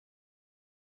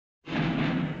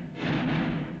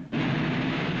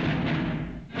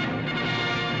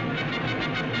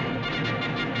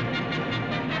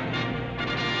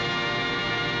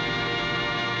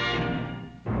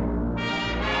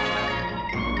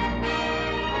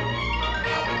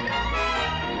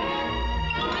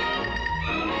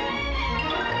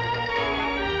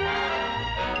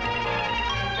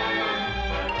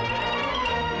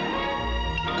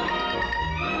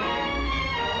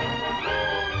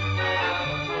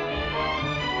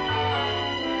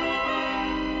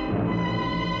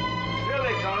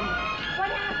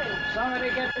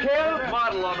killed?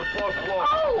 Model on the 4th floor.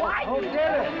 Oh, who did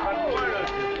it?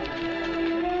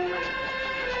 Murdered.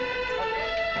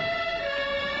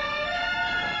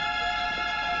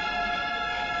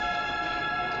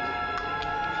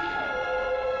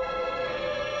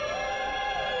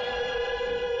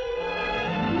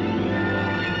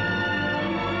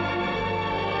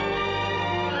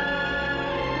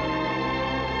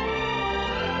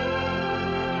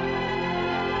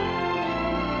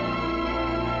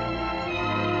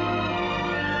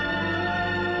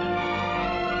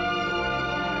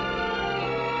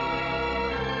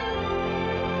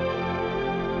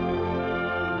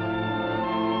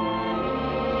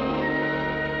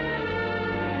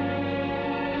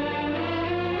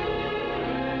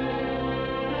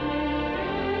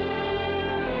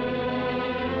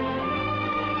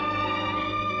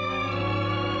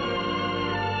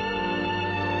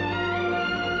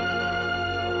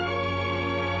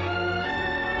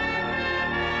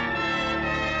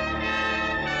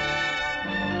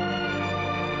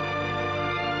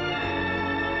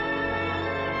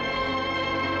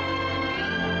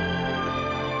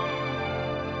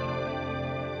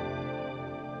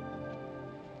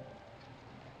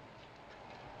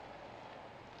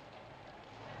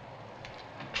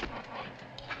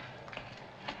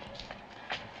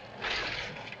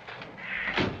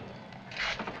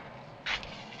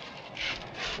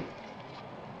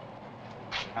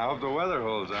 I hope the weather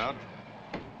holds out.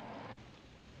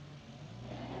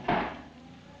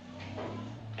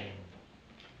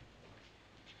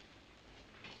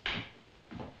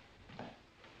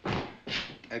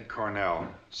 Ed Cornell,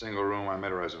 single room. I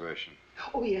made a reservation.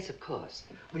 Oh, yes, of course.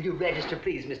 Will you register,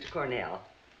 please, Mr. Cornell?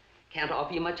 Can't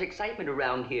offer you much excitement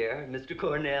around here, Mr.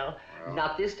 Cornell. Well,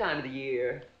 not this time of the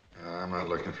year. I'm not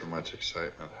looking for much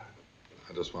excitement.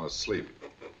 I just want to sleep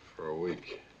for a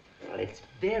week. Well, it's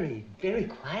very, very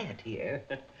quiet here.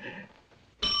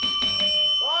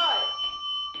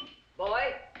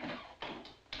 Boy!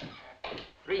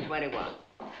 321.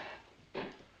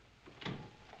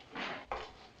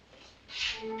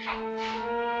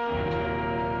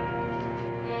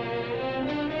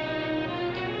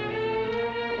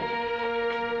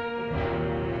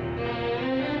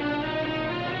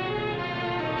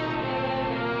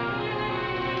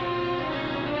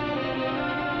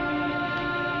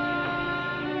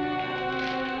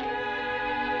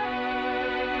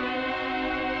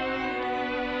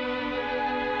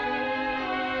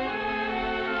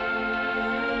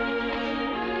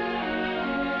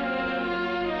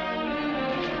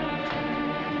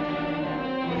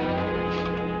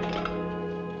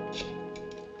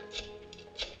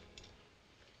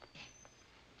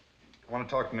 I want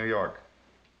to talk to New York.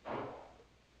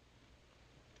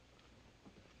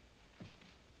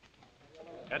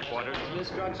 Headquarters. Miss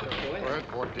Drugstore, boy. We're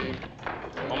at 14.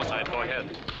 Homicide, go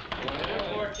ahead.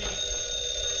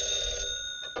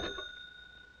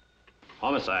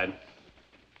 Homicide.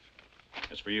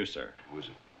 It's for you, sir. Who is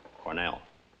it? Cornell.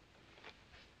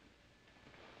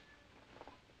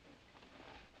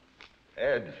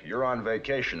 Ed, you're on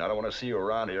vacation. I don't want to see you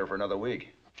around here for another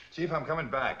week. Chief, I'm coming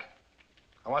back.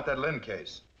 I want that Lynn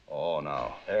case. Oh,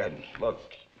 now, Ed, look,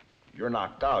 you're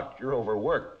knocked out. You're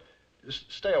overworked.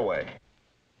 Just stay away.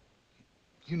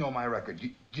 You know my record.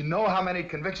 You know how many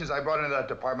convictions I brought into that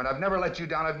department. I've never let you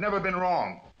down. I've never been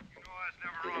wrong. You know I was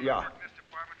never wrong. Yeah. I worked in this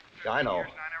department for 50 Yeah, I know. years,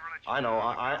 and I I never let you know.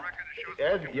 down. I've got a record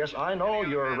that shows Ed, yes, I know any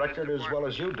your other man in record this as well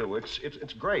as you do.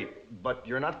 It's great, but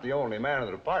you're not the only man in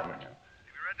the department. Have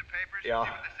you read the papers? Yeah. See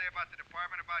what they say about the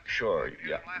department, about you? Sure, You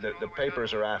yeah. didn't last The all way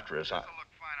papers down. are after us. This'll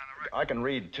look fine on the record. I can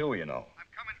read too, you know. I'm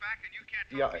coming back, and you can't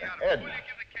Yeah, talk me out of Ed. it. Will you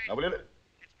give the case? Now, will you?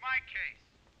 It's my case.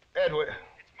 Ed,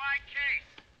 It's my case.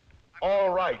 all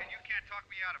right. And you can't talk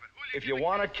me out of it. Will If give you the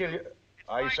want to case? kill you, It's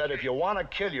I my said case. if you want to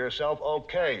kill yourself,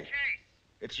 okay. It's my case.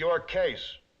 It's your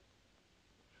case.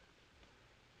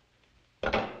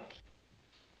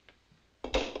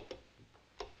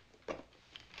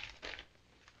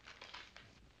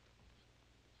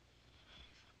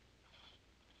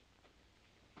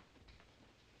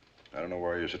 I don't know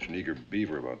why you're such an eager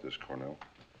beaver about this, Cornell.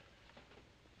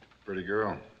 Pretty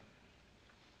girl.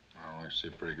 I don't like to see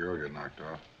a pretty girl get knocked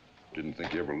off. Didn't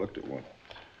think you ever looked at one.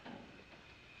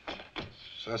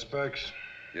 Suspects?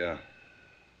 Yeah.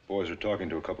 Boys are talking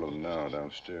to a couple of them now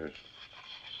downstairs.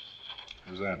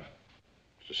 Who's that?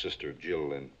 It's the sister of Jill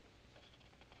Lynn.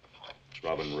 It's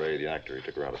Robin Ray, the actor. He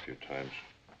took her out a few times.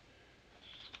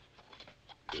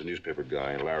 There's a newspaper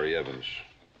guy, Larry Evans.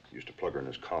 He used to plug her in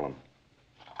his column.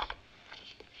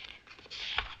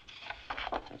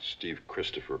 That's Steve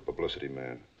Christopher, publicity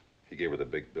man. He gave her the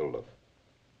big build-up.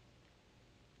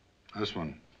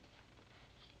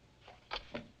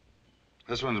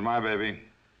 This one's my baby.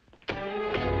 I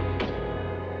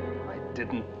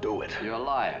didn't do it. You're a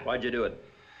liar. Why'd you do it?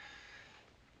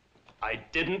 I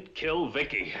didn't kill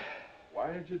Vicki.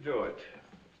 Why did you do it?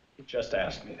 You just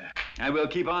asked me that. I will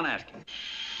keep on asking.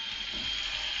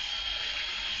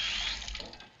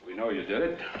 We know you did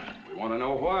it. We want to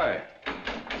know why.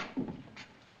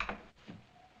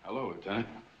 Hello, Lieutenant.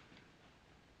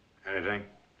 Anything?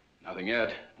 Nothing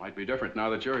yet. Might be different now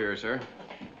that you're here, sir.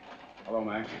 Hello,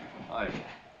 Max. Hi.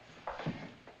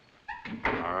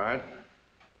 All right.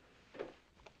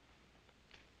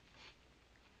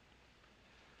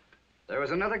 There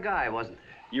was another guy, wasn't there?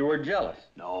 You were jealous.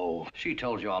 No. She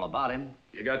told you all about him.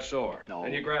 You got sore. No.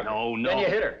 Then you grabbed her. No. Then you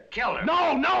hit her. Killed her.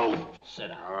 No! Sit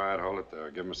down. All right, hold it there.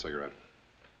 Give him a cigarette.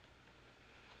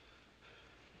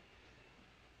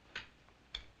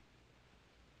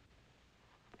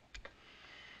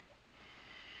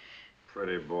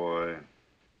 Pretty boy.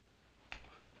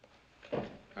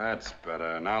 That's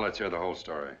better. Now let's hear the whole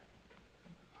story.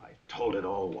 I told it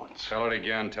all once. Tell it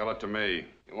again. Tell it to me.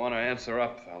 You want to answer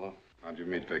up, fellow? How'd you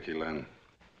meet Vicki Lynn?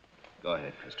 Go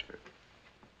ahead, Christopher.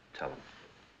 Tell him.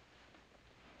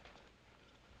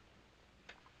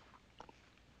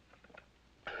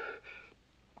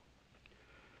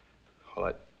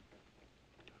 Well,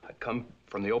 I'd come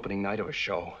from the opening night of a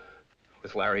show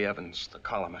with Larry Evans, the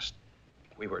columnist.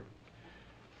 We were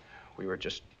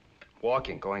just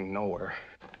walking, going nowhere.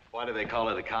 Why do they call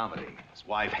it a comedy? His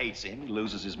wife hates him, he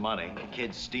loses his money, the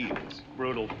kid steals.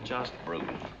 Brutal, just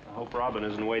Brutal. I hope Robin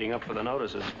isn't waiting up for the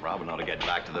notices. Robin ought to get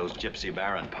back to those Gypsy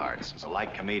Baron parts. As a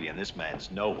light comedian, this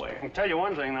man's nowhere. I'll tell you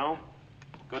one thing, though.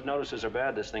 Good notices are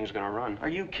bad, this thing's gonna run. Are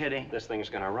you kidding? This thing's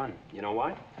gonna run. You know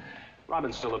why?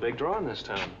 Robin's still a big draw in this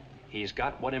town. He's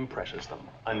got what impresses them.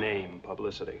 A name,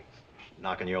 publicity.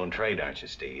 Knocking your own trade, aren't you,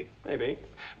 Steve? Maybe.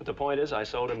 But the point is, I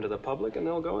sold him to the public, and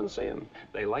they'll go and see him.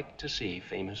 They like to see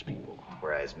famous people.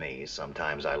 Whereas me,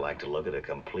 sometimes I like to look at a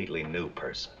completely new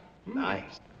person.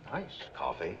 Nice. Nice.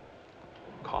 Coffee.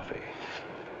 Coffee.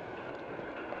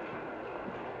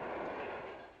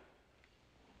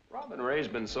 Robin Ray's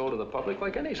been sold to the public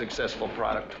like any successful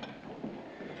product.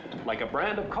 Like a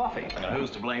brand of coffee. Now, who's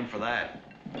to blame for that?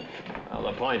 Well,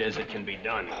 the point is, it can be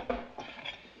done.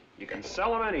 You can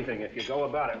sell them anything if you go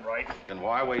about it right. Then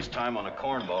why waste time on a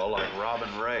cornball like Robin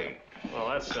Ray? Well,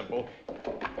 that's simple.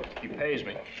 He pays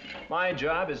me. My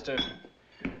job is to...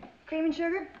 Cream and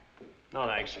sugar? No,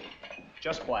 thanks.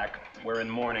 Just black. We're in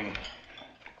mourning.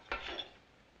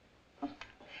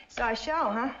 So I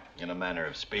shall, huh? In a manner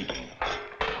of speaking.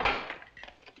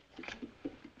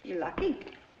 You're lucky.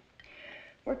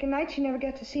 Working nights, you never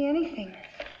get to see anything.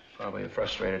 Probably a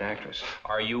frustrated actress.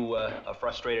 Are you a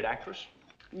frustrated actress?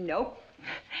 Nope.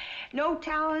 No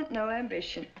talent, no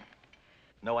ambition.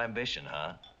 No ambition,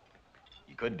 huh?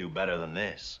 You could do better than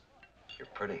this. You're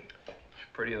pretty.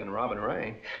 Prettier than Robin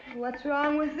Ray. What's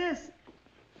wrong with this?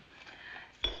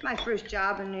 It's my first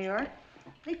job in New York.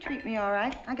 They treat me all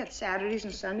right. I got Saturdays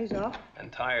and Sundays off. And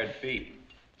tired feet.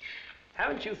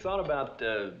 Haven't you thought about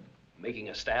making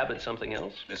a stab at something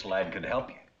else? This lad could help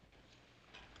you.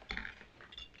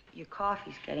 Your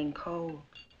coffee's getting cold.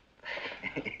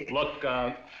 Look,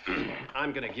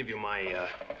 I'm gonna give you my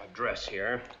address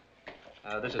here.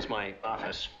 This is my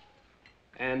office.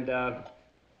 And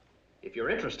if you're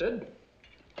interested,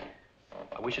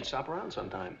 we should stop around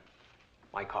sometime.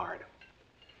 My card.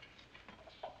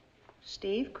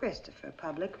 Steve Christopher,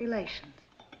 Public Relations.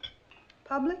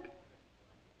 Public?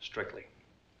 Strictly.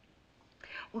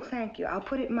 Well, thank you. I'll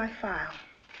put it in my file.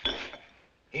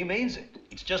 He means it.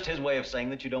 It's just his way of saying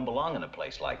that you don't belong in a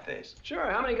place like this. Sure,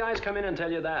 how many guys come in and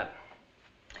tell you that?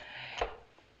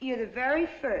 You're the very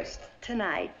first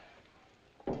tonight.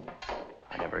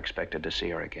 I never expected to see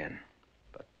her again.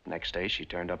 But next day, she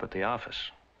turned up at the office.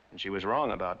 And she was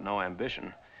wrong about no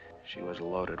ambition. She was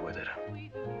loaded with it.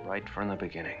 Right from the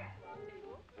beginning.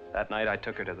 That night, I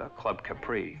took her to the Club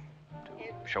Capri to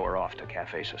show her off to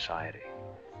Cafe Society.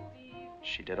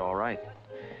 She did all right.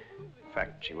 In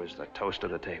fact, she was the toast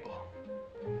of the table.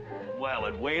 Well,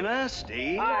 Edwina,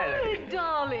 Steve. Oh,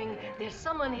 darling, there's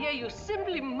someone here you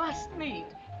simply must meet.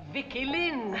 Vicki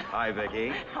Lynn. Hi,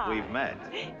 Vicki. Hi. We've met.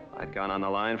 I'd gone on the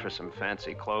line for some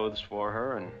fancy clothes for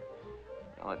her, and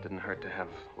well, it didn't hurt to have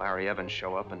Larry Evans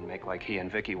show up and make like he and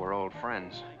Vicki were old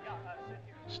friends.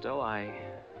 Still, I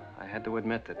had to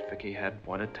admit that Vicki had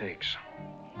what it takes.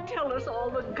 Tell us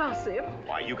all the gossip.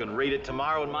 Why, you can read it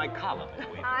tomorrow in my column,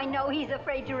 Edwina. I know he's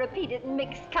afraid to repeat it in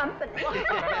mixed company.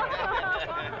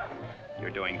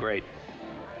 You're doing great.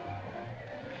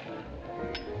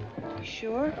 You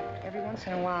sure? Every once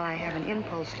in a while, I have an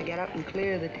impulse to get up and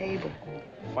clear the table.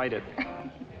 Fight it.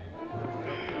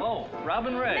 Oh, Oh,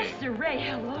 Robin Ray. Mr. Ray,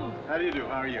 hello. How do you do?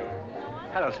 How are you?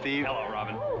 Hello, Steve. Hello,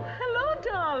 Robin. Oh, hello,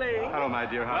 darling. Hello, my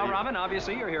dear. How are Well, you? Robin,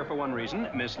 obviously you're here for one reason.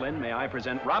 Miss Lynn, may I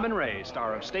present Robin Ray,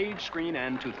 star of stage, screen,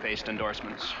 and toothpaste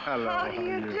endorsements. Hello. How do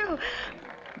you do?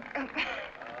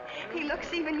 He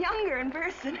looks even younger in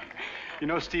person. You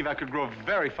know, Steve, I could grow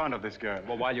very fond of this girl.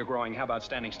 Well, while you're growing, how about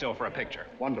standing still for a picture?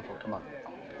 Wonderful. Come on.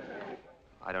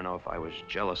 I don't know if I was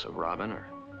jealous of Robin, or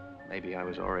maybe I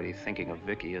was already thinking of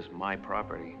Vicki as my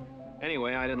property.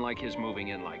 Anyway, I didn't like his moving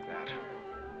in like that.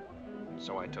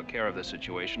 So I took care of the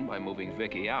situation by moving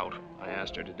Vicki out. I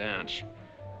asked her to dance.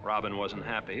 Robin wasn't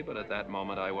happy, but at that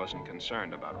moment I wasn't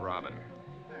concerned about Robin.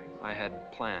 I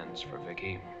had plans for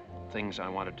Vicki, things I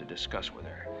wanted to discuss with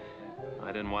her.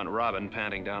 I didn't want Robin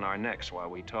panting down our necks while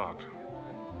we talked.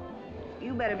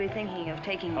 You better be thinking of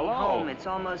taking me Hello. home. It's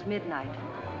almost midnight.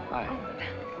 Hi.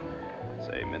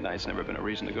 Say, midnight's never been a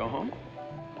reason to go home.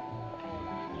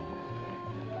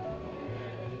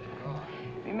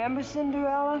 Remember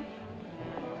Cinderella?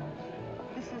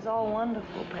 This is all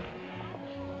wonderful, but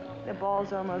the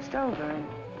ball's almost over, and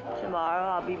tomorrow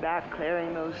I'll be back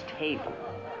clearing those tables.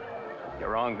 You're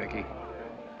wrong, Vicki.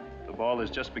 The ball is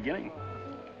just beginning.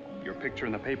 Your picture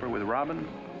in the paper with Robin,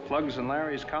 Plugs and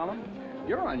Larry's column,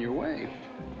 you're on your way.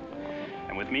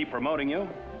 And with me promoting you,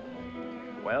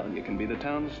 well, you can be the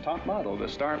town's top model to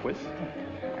start with.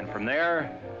 And from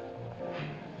there,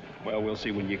 well, we'll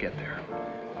see when you get there.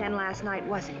 And last night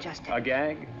wasn't just A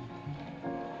gag?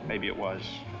 Maybe it was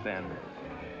then.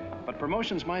 But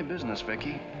promotion's my business,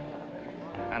 Vicki.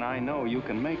 And I know you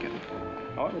can make it.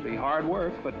 Oh, it'll be hard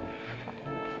work, but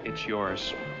it's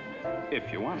yours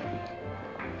if you want it.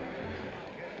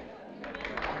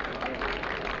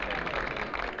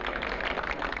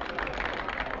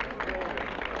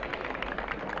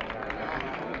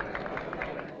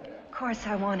 Of course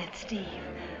I wanted Steve.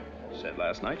 Said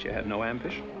last night you had no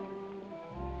ambition.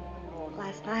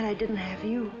 Last night I didn't have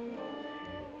you.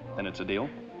 Then it's a deal.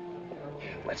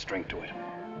 Let's drink to it.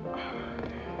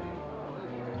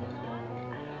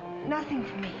 Nothing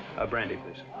for me. Brandy,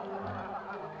 please.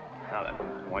 Now then,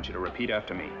 I want you to repeat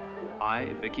after me. I,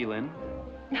 Vicki Lynn,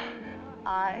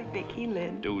 I, Vicki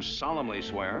Lynn, do solemnly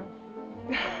swear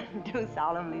do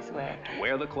solemnly swear to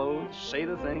wear the clothes, say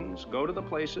the things, go to the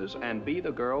places, and be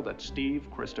the girl that Steve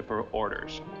Christopher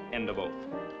orders. End of oath.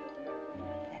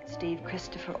 that Steve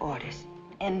Christopher orders.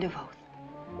 End of oath.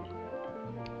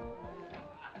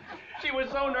 She was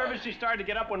so nervous she started to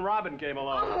get up when Robin came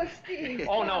along. Oh, Steve.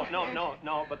 Oh,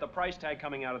 no, but the price tag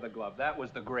coming out of the glove, that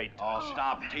was the great touch. Oh,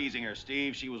 stop teasing her,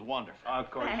 Steve. She was wonderful. Of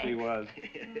course she was.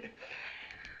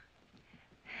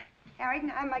 Harry, can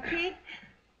I have my key?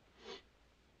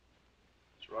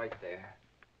 It's right there.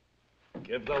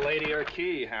 Give the lady her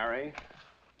key, Harry.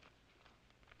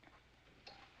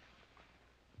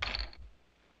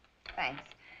 Thanks.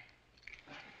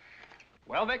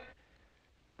 Well, Vic,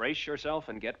 brace yourself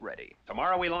and get ready.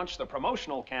 Tomorrow we launch the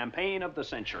promotional campaign of the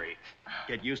century.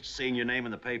 Get used to seeing your name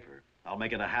in the paper. I'll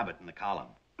make it a habit in the column.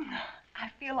 I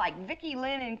feel like Vicki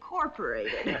Lynn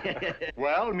Incorporated.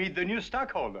 Well, meet the new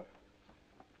stockholder.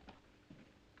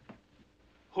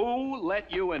 Who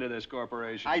let you into this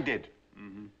corporation? I did.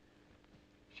 Mm-hmm.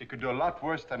 She could do a lot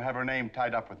worse than have her name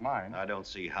tied up with mine. I don't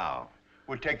see how.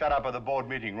 We'll take that up at the board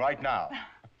meeting right now.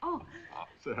 Oh,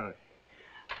 Sorry.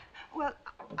 well,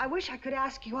 I wish I could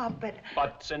ask you up, but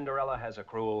But Cinderella has a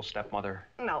cruel stepmother.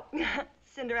 no.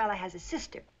 Cinderella has a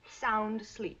sister, sound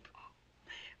asleep.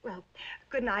 Well,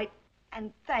 good night,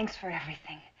 and thanks for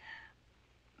everything.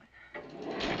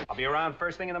 I'll be around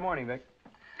first thing in the morning, Vic.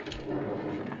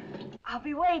 I'll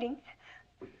be waiting.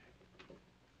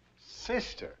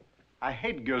 Sister. I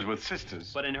hate girls with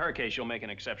sisters. But in her case, you'll make an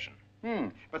exception.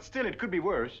 But still, it could be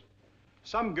worse.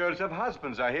 Some girls have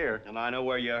husbands, I hear. And I know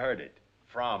where you heard it.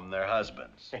 From their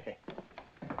husbands.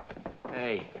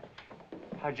 Hey,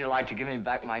 how'd you like to give me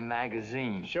back my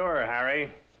magazine? Sure,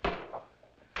 Harry.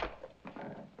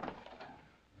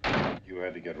 You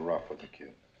had to get rough with the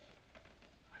kid.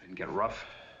 I didn't get rough.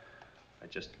 I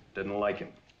just didn't like him.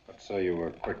 Let's say you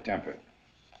were quick-tempered,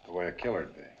 the way a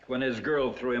killer'd be. When his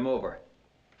girl threw him over.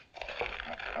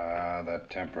 That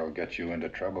temper will get you into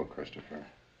trouble, Christopher.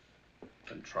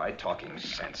 Then try talking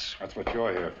sense. That's what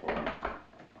you're here for.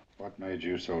 What made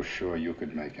you so sure you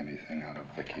could make anything out of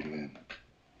Vicki Lynn?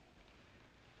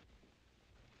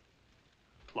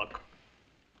 Look,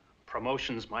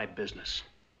 promotion's my business.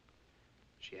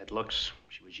 She had looks,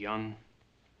 she was young,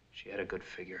 she had a good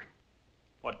figure.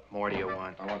 What more do you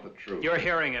want? I want the truth. You're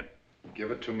hearing it.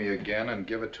 Give it to me again and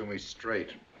give it to me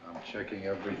straight. I'm checking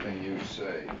everything you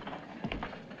say.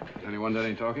 Anyone done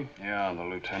any talking? Yeah, the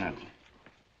lieutenant.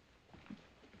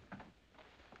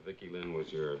 Vicki Lynn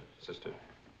was your sister.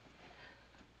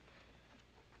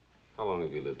 How long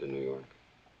have you lived in New York?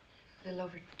 A little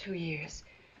over 2 years.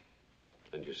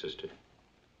 And your sister?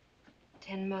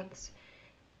 10 months.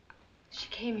 She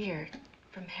came here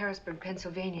from Harrisburg,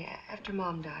 Pennsylvania, after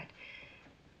Mom died.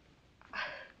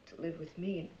 To live with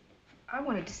me, and I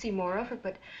wanted to see more of her,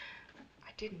 but I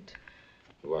didn't.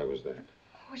 Why was that?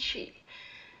 Well,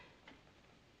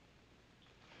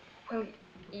 Well,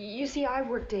 you see, I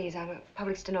work days. I'm a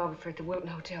public stenographer at the Wilton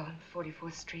Hotel on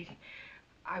 44th Street.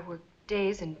 I work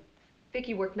days, and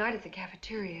Vicki worked night at the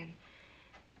cafeteria, and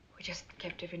we just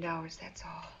kept different hours, that's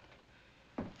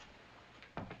all.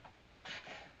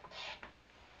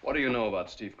 What do you know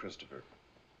about Steve Christopher?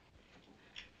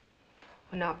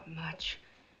 Well, not much.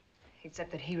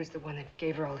 Except that he was the one that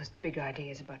gave her all his big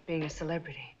ideas about being a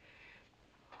celebrity.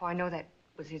 Oh, I know that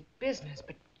was his business,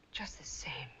 but just the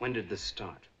same. When did this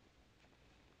start?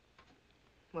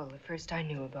 Well, the first I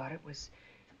knew about it was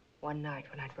one night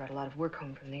when I'd brought a lot of work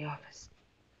home from the office.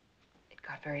 It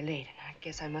got very late, and I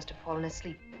guess I must have fallen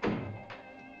asleep.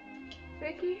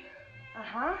 Vicki?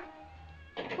 Uh-huh?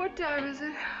 What time is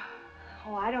it?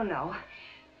 Oh, I don't know.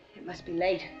 It must be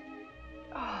late.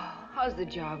 Oh, how's the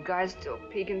job? Guys still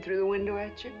peeking through the window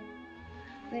at you?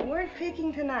 They weren't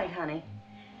peeking tonight, honey.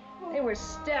 They were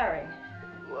staring.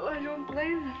 Well, I don't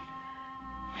blame them.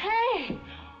 Hey!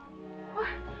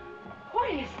 What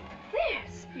is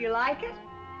this? You like it?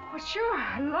 Well, sure,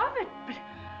 I love it, but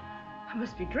I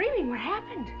must be dreaming. What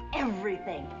happened?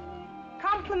 Everything.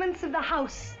 Compliments of the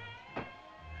house.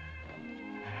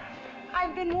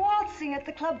 I've been waltzing at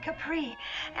the Club Capri,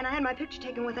 and I had my picture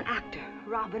taken with an actor,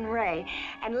 Robin Ray.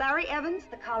 And Larry Evans,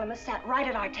 the columnist, sat right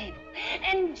at our table.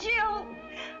 And Jill,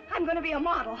 I'm going to be a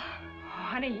model. Oh,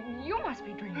 honey, you must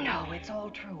be dreaming. No, it's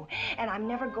all true. And I'm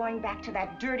never going back to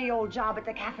that dirty old job at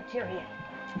the cafeteria.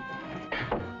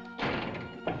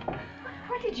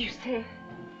 What did you say?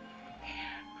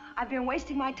 I've been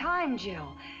wasting my time,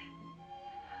 Jill.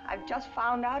 I've just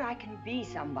found out I can be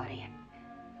somebody.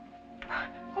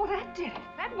 Oh, that did it.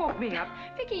 That woke me up.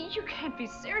 Vicki, you can't be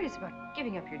serious about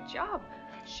giving up your job.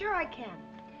 Sure I can.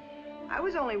 I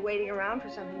was only waiting around for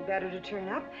something better to turn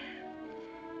up.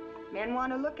 Men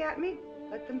want to look at me,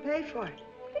 let them pay for it.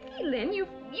 Vicki Lynn,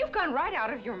 you've gone right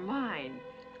out of your mind.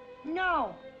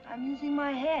 No, I'm using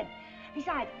my head.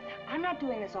 Besides, I'm not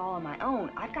doing this all on my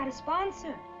own. I've got a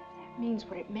sponsor. That means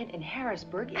what it meant in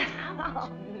Harrisburg is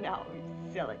Oh, no,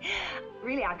 silly.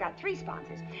 Really, I've got 3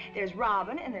 sponsors. There's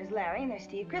Robin, and there's Larry, and there's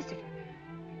Steve Christopher.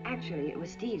 Actually, it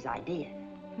was Steve's idea.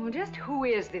 Well, just who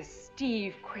is this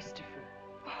Steve Christopher?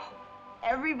 Oh,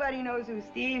 everybody knows who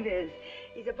Steve is.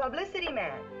 He's a publicity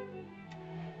man.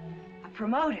 A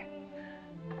promoter.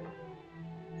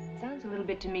 Sounds a little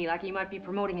bit to me like he might be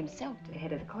promoting himself to the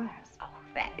head of the class. Oh,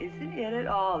 that isn't it at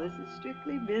all. This is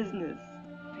strictly business.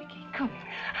 Vicki, come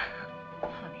here.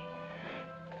 Honey,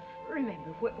 remember,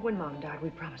 when Mom died,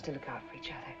 we promised to look out for each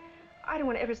other. I don't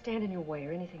want to ever stand in your way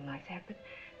or anything like that, but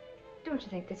don't you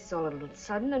think this is all a little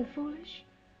sudden and foolish?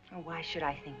 Oh, why should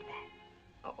I think that?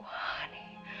 Oh,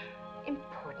 honey,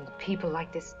 important people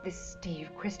like this Steve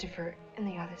Christopher and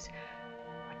the others,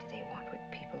 what do they want with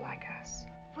people like us?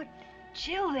 But,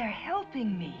 Jill, they're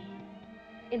helping me.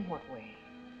 In what way?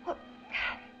 Well,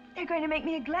 they're going to make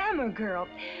me a glamour girl.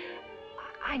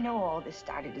 I know all this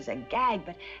started as a gag,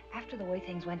 but after the way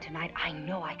things went tonight, I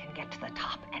know I can get to the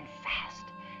top, and fast.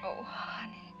 Oh,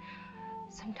 honey,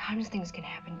 sometimes things can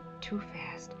happen too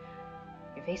fast.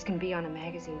 Your face can be on a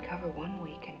magazine cover one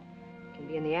week and can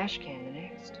be in the ash can the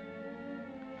next.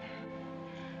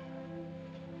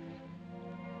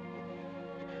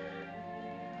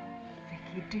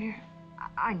 Vicki, dear,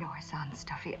 I know I sound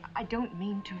stuffy. I don't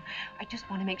mean to. I just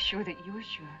want to make sure that you're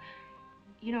sure.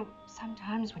 You know,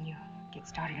 sometimes when you get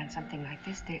started on something like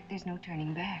this, there's no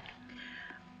turning back.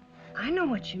 I know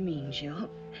what you mean, Jill.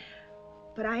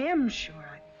 But I am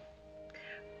sure.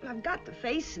 I've got the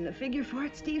face and the figure for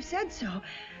it. Steve said so.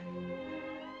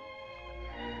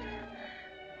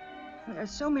 There's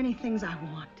so many things I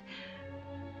want.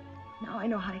 Now I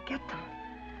know how to get them.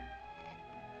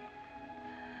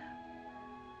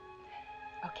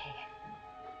 Okay.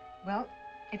 Well,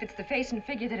 if it's the face and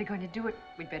figure that are going to do it,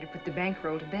 we'd better put the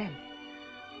bankroll to bed.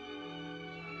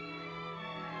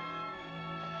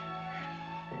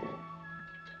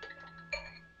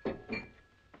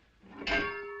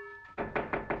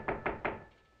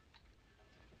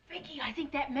 Vicki, I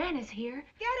think that man is here.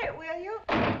 Get it, will you?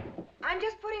 I'm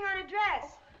just putting on a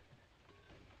dress.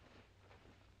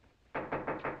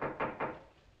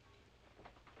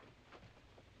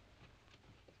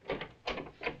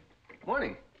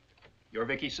 Morning. You're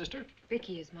Vicki's sister?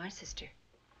 Vicki is my sister.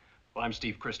 Well, I'm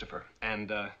Steve Christopher, and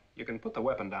you can put the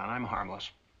weapon down. I'm harmless.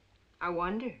 I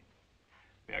wonder.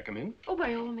 May I come in? Oh,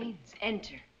 by all means,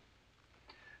 enter.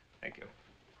 Thank you.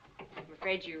 I'm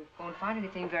afraid you won't find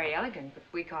anything very elegant, but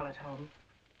we call it home.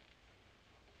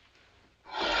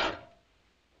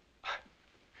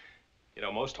 You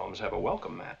know, most homes have a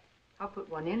welcome mat. I'll put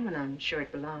one in when I'm sure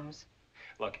it belongs.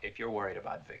 Look, if you're worried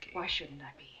about Vicki... Why shouldn't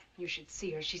I be? You should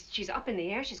see her. She's up in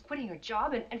the air. She's quitting her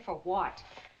job, and for what?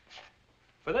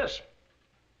 For this.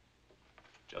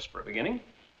 Just for a beginning.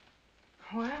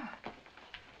 Well.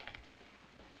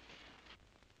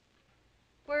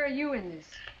 Where are you in this?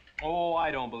 Oh,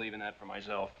 I don't believe in that for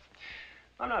myself.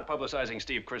 I'm not publicizing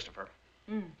Steve Christopher.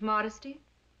 Modesty?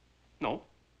 No.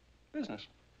 Business.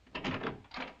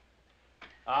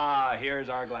 Ah, here's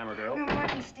our glamour girl. Good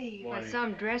morning, Steve. That's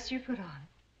some dress you put on.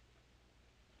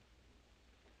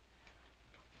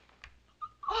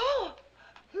 Oh,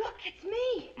 look, it's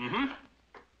me. Mm-hmm.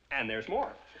 And there's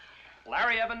more.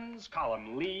 Larry Evans,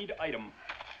 column lead item.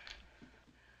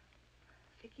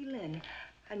 Vicki Lynn,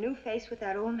 a new face with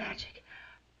that old magic.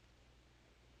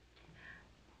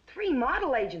 3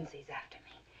 model agencies after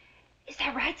me. Is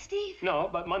that right, Steve? No,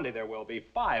 but Monday there will be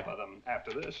 5 of them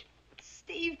after this.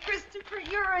 Steve Christopher,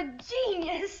 you're a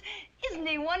genius. Isn't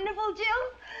he wonderful,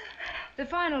 Jill? The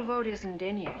final vote isn't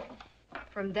in yet.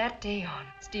 From that day on,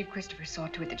 Steve Christopher saw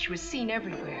to it that she was seen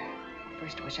everywhere.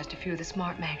 First it was just a few of the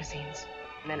smart magazines.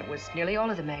 And then it was nearly all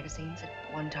of the magazines at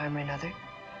one time or another.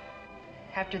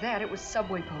 After that, it was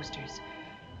subway posters.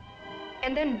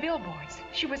 And then billboards.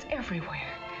 She was everywhere.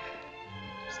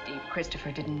 Steve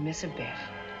Christopher didn't miss a bit.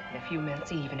 In a few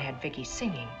minutes, he even had Vicki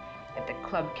singing at the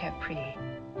Club Capri.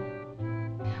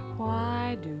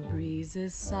 Why do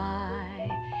breezes sigh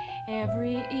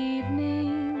every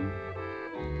evening,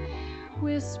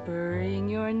 whispering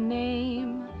your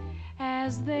name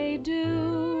as they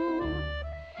do?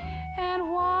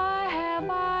 And why have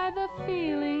I the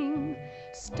feeling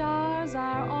stars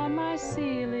are on my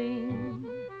ceiling?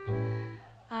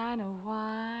 I know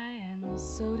why, and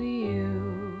so do you.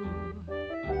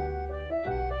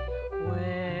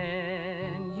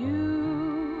 When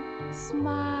you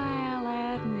smile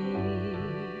at me,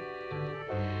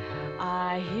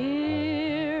 I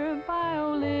hear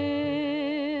violins.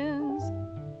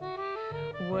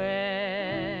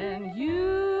 When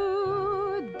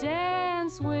you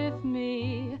dance with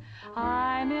me,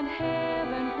 I'm in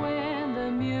heaven when the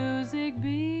music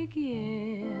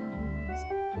begins.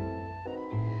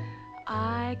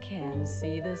 I can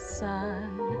see the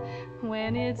sun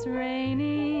when it's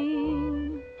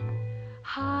raining,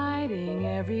 hiding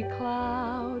every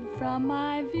cloud from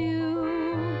my view.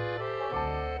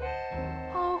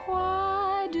 Oh,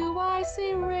 why do I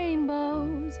see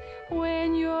rainbows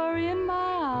when you're in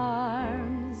my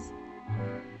arms?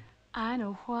 I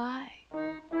know why,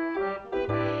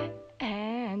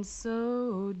 and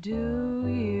so do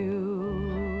you.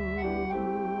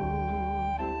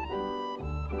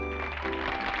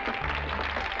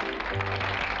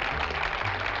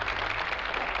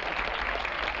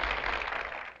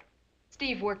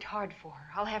 Steve worked hard for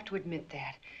her. I'll have to admit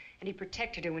that. And he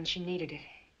protected her when she needed it,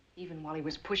 even while he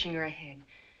was pushing her ahead.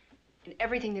 And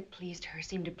everything that pleased her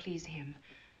seemed to please him.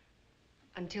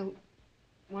 Until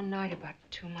one night, about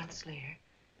 2 months later,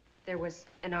 there was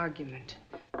an argument.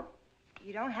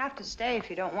 You don't have to stay if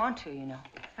you don't want to, you know.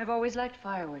 I've always liked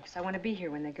fireworks. I want to be here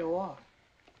when they go off.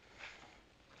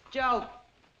 Joe,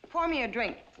 pour me a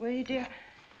drink, will you, dear?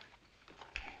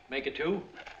 Make it 2?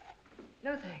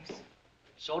 No, thanks.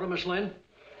 Soda, Miss Lynn?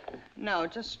 No,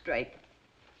 just straight.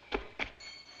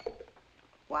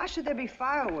 Why should there be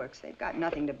fireworks? They've got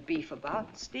nothing to beef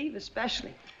about, Steve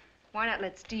especially. Why not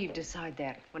let Steve decide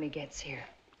that when he gets here?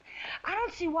 I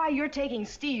don't see why you're taking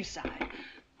Steve's side.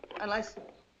 Unless...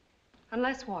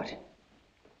 Unless what?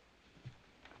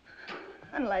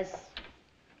 Unless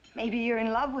maybe you're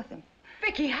in love with him.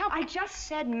 Vicki, how... I just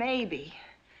said maybe.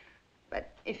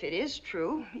 But if it is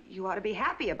true, you ought to be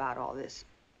happy about all this.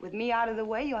 With me out of the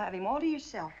way, you'll have him all to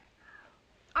yourself.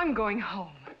 I'm going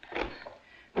home.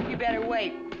 You better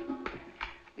wait.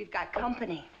 We've got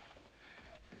company.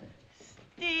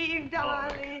 Steve,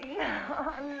 darling.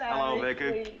 Oh, Hello,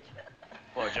 Vicki.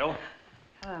 Hello, Joe.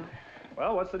 Hello.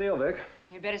 Well, what's the deal, Vic?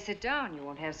 You better sit down. You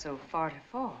won't have so far to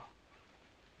fall.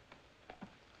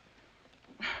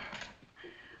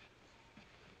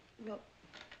 Well,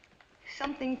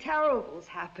 something terrible's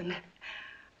happened.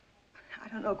 I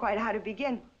don't know quite how to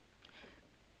begin.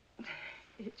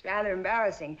 It's rather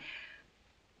embarrassing.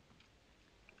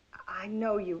 I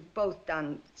know you've both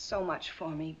done so much for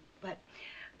me, but...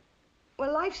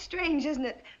 Well, life's strange, isn't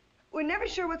it? We're never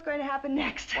sure what's going to happen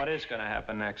next. What is going to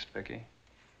happen next, Vicki?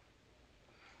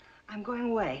 I'm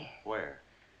going away. Where?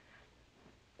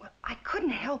 Well, I couldn't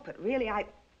help it, really. I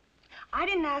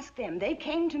didn't ask them. They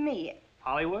came to me.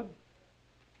 Hollywood?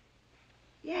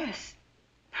 Yes,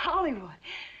 Hollywood.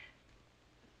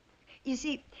 You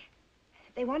see,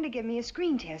 they wanted to give me a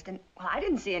screen test, and, well, I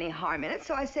didn't see any harm in it,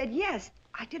 so I said yes.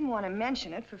 I didn't want to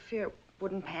mention it for fear it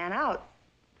wouldn't pan out,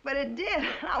 but it did.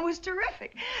 I was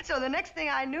terrific. So the next thing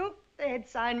I knew, they had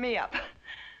signed me up.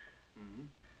 Mm-hmm.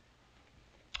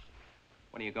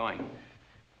 When are you going?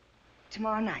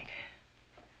 Tomorrow night.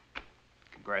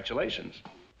 Congratulations.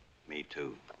 Me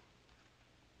too.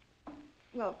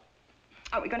 Well,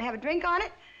 are we going to have a drink on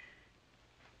it?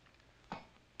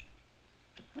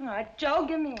 All right, Joe,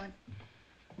 give me one.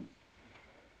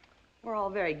 We're all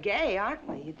very gay, aren't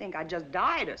we? You'd think I just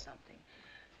died or something.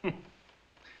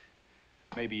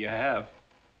 Maybe you have.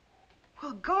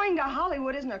 Well, going to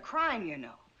Hollywood isn't a crime, you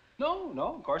know. No,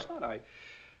 of course not. I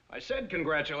said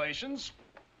congratulations.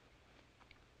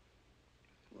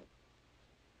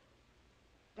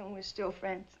 Then we're still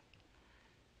friends.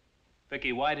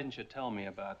 Vicki, why didn't you tell me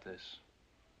about this?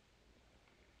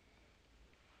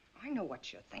 I know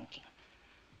what you're thinking.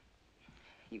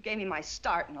 You gave me my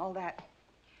start and all that.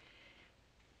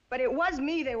 But it was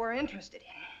me they were interested in.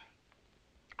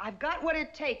 I've got what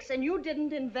it takes, and you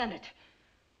didn't invent it.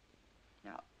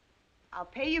 Now, I'll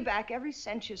pay you back every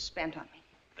cent you spent on me.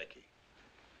 Vicki,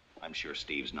 I'm sure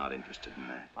Steve's not interested in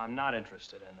that. I'm not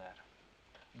interested in that.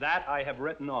 That I have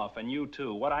written off, and you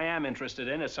too. What I am interested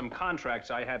in is some contracts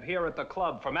I have here at the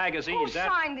club for magazines. Who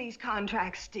signed these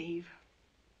contracts, Steve?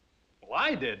 Well,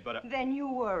 I did, but... Then you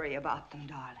worry about them,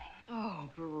 darling. Oh,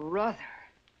 brother.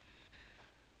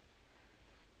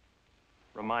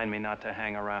 Remind me not to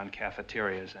hang around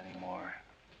cafeterias anymore.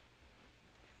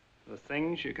 The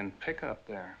things you can pick up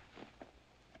there.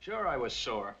 Sure, I was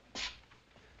sore.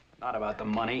 Not about the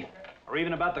money, or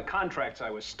even about the contracts I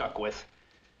was stuck with.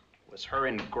 It was her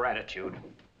ingratitude.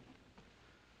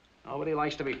 Nobody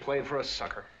likes to be played for a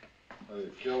sucker. Oh,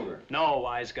 you killed her. No,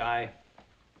 wise guy.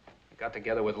 I got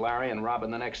together with Larry and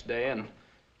Robin the next day, and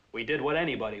we did what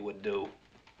anybody would do.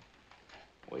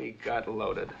 We got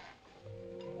loaded.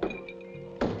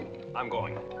 I'm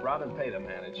going. Robin, pay the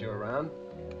man. It's you around?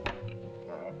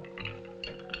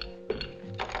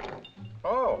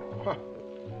 Oh,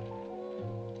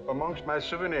 amongst my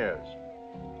souvenirs.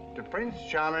 To Prince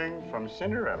Charming from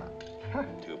Cinderella.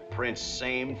 To Prince,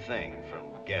 same thing from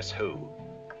Guess Who.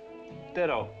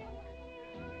 Ditto.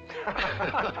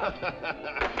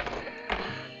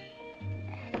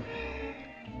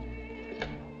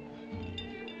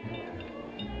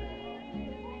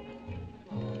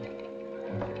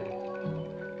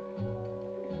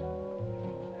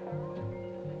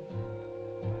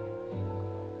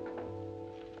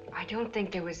 I don't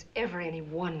think there was ever any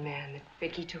one man that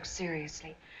Vicki took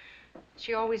seriously.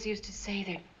 She always used to say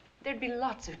that there'd be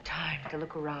lots of time to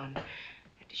look around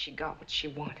after she got what she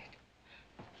wanted.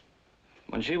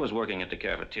 When she was working at the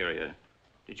cafeteria,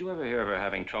 did you ever hear of her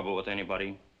having trouble with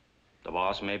anybody? The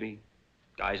boss, maybe?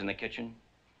 Guys in the kitchen?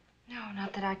 No,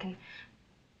 not that I can...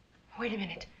 Wait a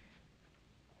minute.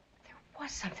 There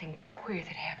was something queer that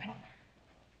happened.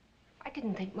 I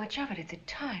didn't think much of it at the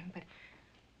time, but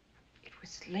it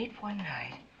was late one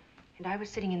night, and I was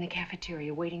sitting in the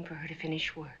cafeteria waiting for her to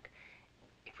finish work.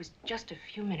 It was just a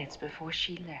few minutes before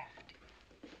she left.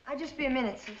 I'll just be a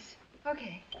minute, sis.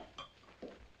 Okay.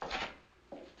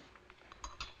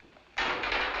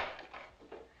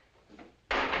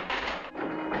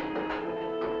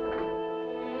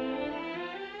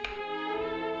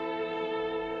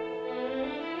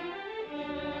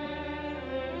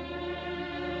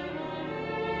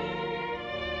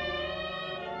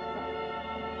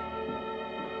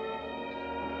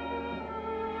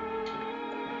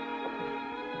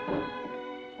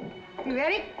 You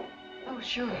ready? Oh,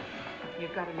 sure.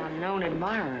 You've got an unknown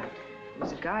admirer.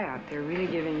 There's a guy out there really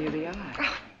giving you the eye.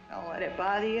 Oh, don't let it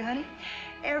bother you, honey.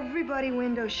 Everybody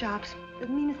window shops.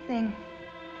 Doesn't mean a thing.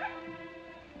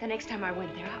 The next time I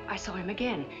went there, I saw him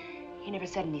again. He never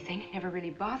said anything, never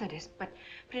really bothered us, but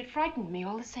it frightened me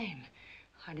all the same.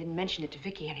 I didn't mention it to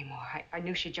Vicki anymore. I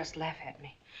knew she'd just laugh at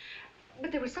me.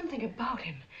 But there was something about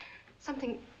him,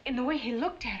 something in the way he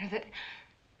looked at her that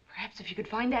perhaps if you could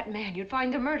find that man, you'd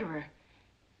find the murderer.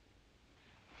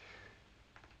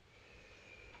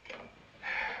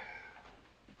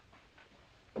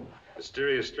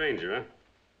 Mysterious stranger, huh?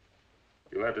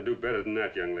 You'll have to do better than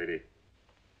that, young lady.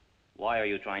 Why are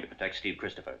you trying to protect Steve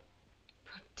Christopher?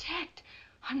 Protect?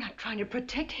 I'm not trying to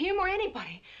protect him or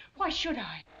anybody. Why should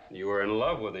I? You were in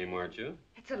love with him, weren't you?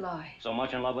 It's a lie. So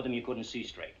much in love with him you couldn't see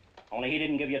straight. Only he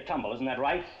didn't give you a tumble, isn't that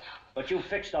right? But you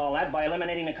fixed all that by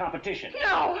eliminating the competition.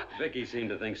 No! Vicki seemed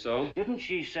to think so. Didn't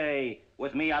she say,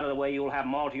 with me out of the way, you'll have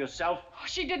them all to yourself? Oh,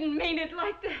 she didn't mean it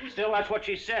like that. Still, that's what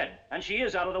she said. And she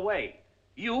is out of the way.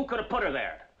 You could have put her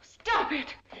there. Stop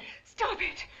it! Stop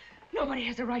it! Nobody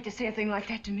has a right to say a thing like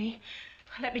that to me.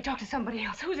 Let me talk to somebody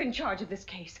else. Who's in charge of this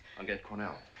case? I'll get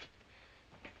Cornell.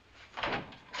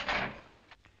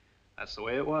 That's the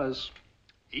way it was.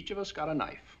 Each of us got a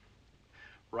knife.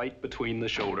 Right between the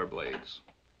shoulder blades.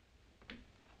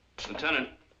 Lieutenant,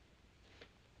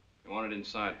 you want it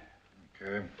inside.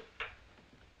 Okay.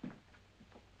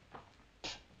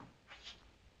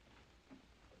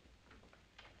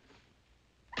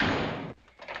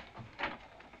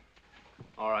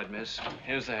 All right, miss.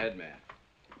 Here's the head man.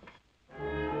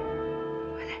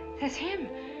 That's him.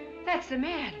 That's the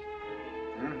man.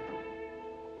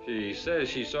 She says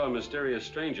she saw a mysterious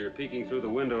stranger peeking through the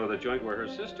window of the joint where her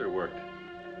sister worked.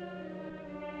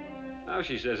 Now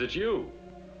she says it's you.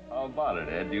 How about it,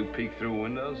 Ed? Do you peek through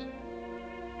windows?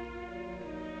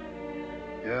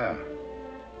 Yeah.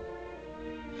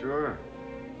 Sure.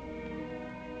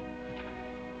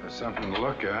 There's something to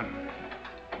look at.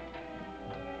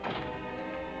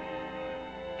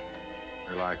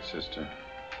 Relax, sister.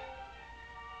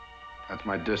 That's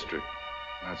my district.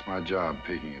 That's my job,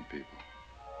 peeking at people.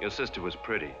 Your sister was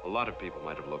pretty. A lot of people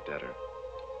might have looked at her.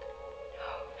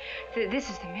 This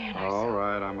is the man I saw. All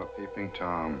right, I'm a peeping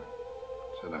Tom.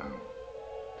 Sit down.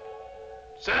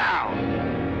 Sit down!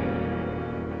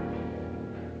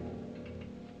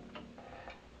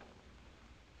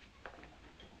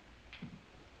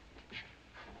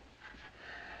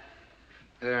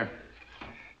 There.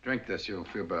 Drink this, you'll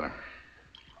feel better.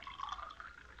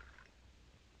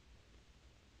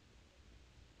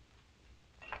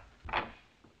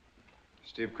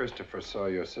 Steve Christopher saw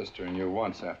your sister and you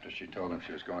once after she told him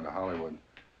she was going to Hollywood.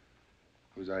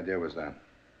 Whose idea was that?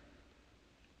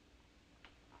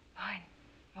 Mine,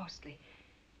 mostly.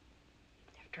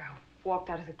 After I walked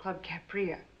out of the Club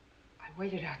Capri, I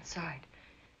waited outside.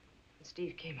 When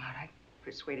Steve came out, I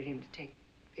persuaded him to take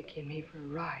Vicki and me for a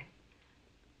ride.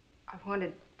 I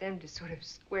wanted them to sort of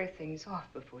square things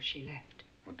off before she left.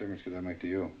 What difference could that make to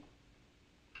you?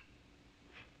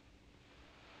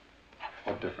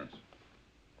 What difference?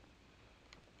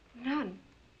 None.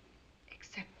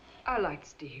 Except I liked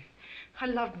Steve. I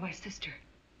loved my sister.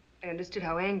 I understood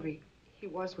how angry he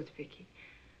was with Vicki.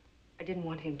 I didn't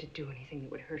want him to do anything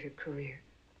that would hurt her career.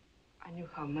 I knew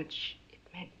how much it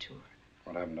meant to her.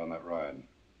 What happened on that ride?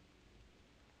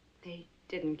 They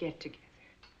didn't get together.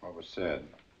 What was said?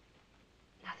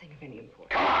 Nothing of any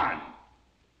importance. Come on!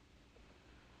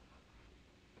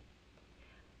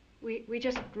 We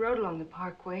just rode along the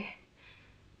parkway.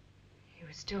 He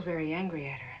was still very angry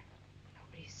at her.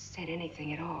 Nobody said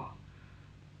anything at all.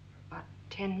 For about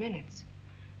 10 minutes.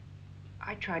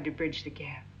 I tried to bridge the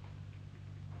gap.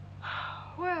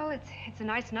 Well, it's a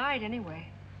nice night anyway.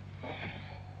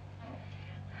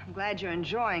 I'm glad you're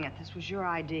enjoying it. This was your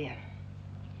idea.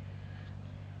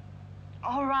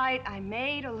 All right, I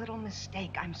made a little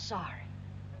mistake. I'm sorry.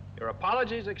 Your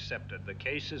apologies accepted. The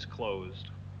case is closed.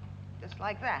 Just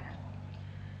like that.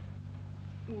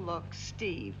 Look,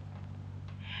 Steve.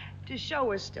 To show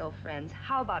we're still friends,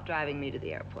 how about driving me to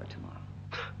the airport tomorrow?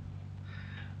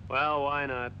 Well, why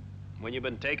not? When you've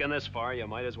been taken this far, you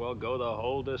might as well go the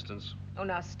whole distance. Oh,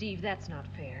 now, Steve, that's not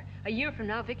fair. A year from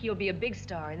now, Vicki will be a big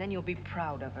star, and then you'll be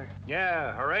proud of her.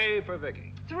 Yeah, hooray for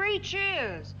Vicki. 3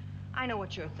 cheers. I know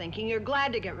what you're thinking. You're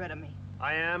glad to get rid of me.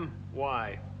 I am?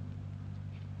 Why?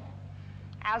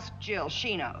 Ask Jill.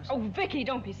 She knows. Oh, Vicki,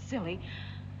 don't be silly.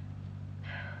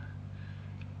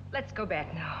 Let's go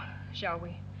back now, shall we?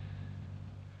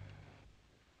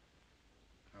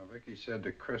 Now, Vicki said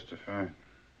to Christopher,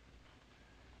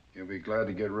 you'll be glad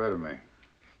to get rid of me. Is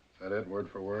that it, word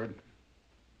for word?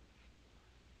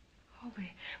 Oh,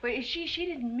 but she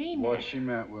didn't mean What that. she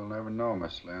meant, we'll never know,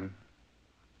 Miss Lynn.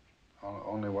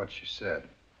 Only what she said.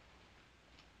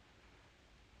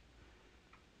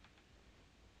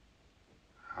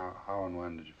 How and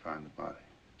when did you find the body?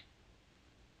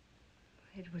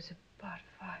 It was about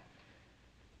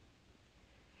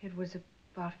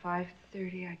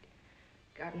 5:30. I'd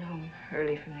gotten home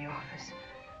early from the office.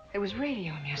 There was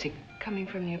radio music coming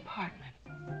from the apartment.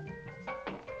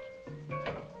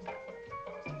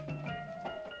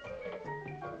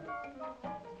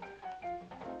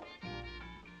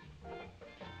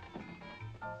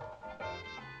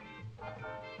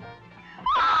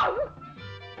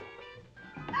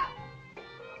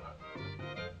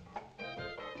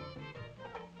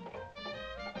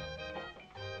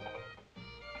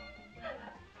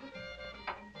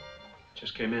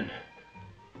 Just came in.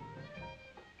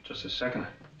 Just a second.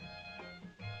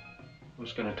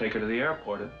 Who's gonna take her to the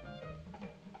airport?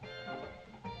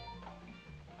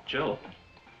 Jill.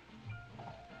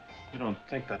 You don't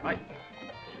think that might...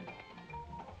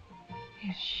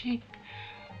 Is she?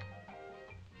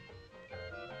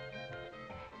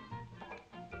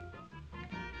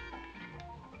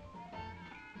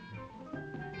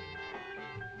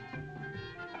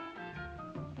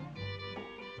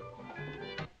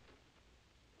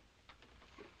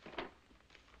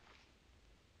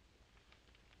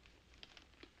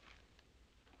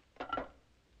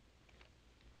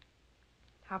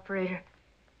 Operator,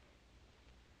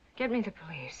 get me the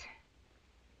police.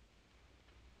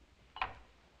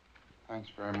 Thanks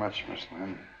very much, Miss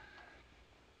Lynn.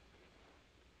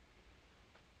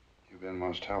 You've been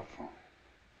most helpful.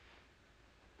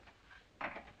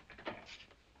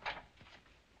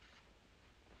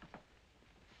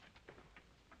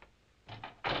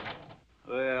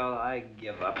 Well, I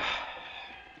give up.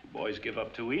 Boys give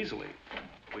up too easily.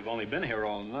 We've only been here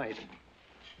all night.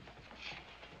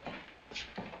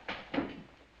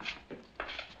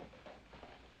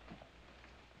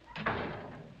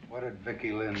 What did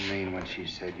Vicki Lynn mean when she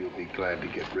said you'll be glad to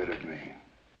get rid of me?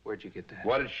 Where'd you get that?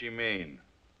 What did she mean?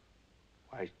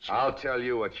 Why, I'll tell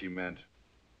you what she meant.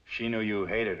 She knew you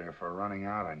hated her for running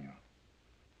out on you.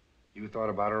 You thought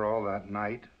about her all that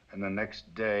night and the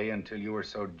next day until you were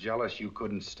so jealous you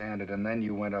couldn't stand it, and then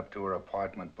you went up to her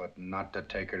apartment, but not to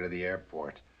take her to the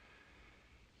airport.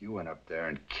 You went up there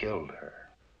and killed her.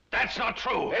 That's not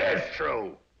true. It is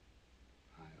true.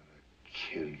 I ought to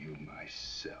kill you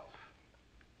myself.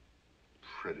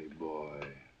 Pretty boy.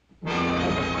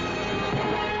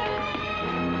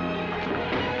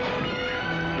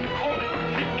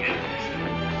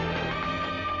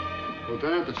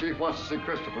 Lieutenant, the chief wants to see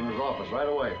Christopher in his office right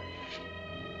away.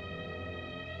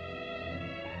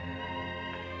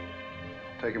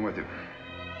 Take him with you.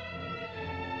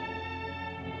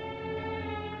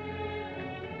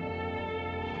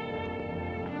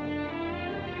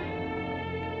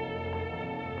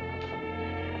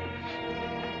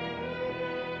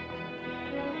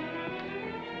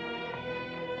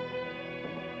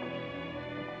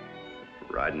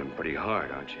 Riding him pretty hard,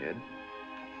 aren't you, Ed?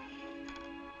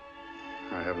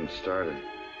 I haven't started.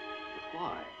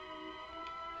 Why?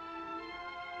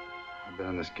 I've been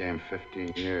in this game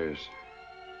 15 years.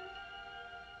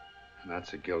 And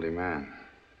that's a guilty man.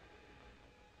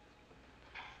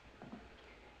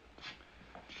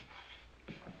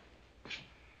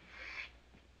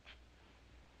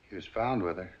 He was found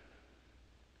with her.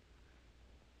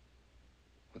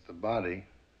 With the body.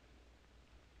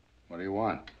 What do you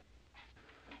want?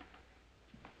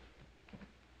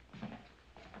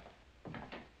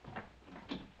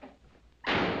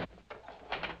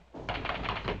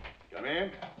 Come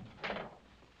in.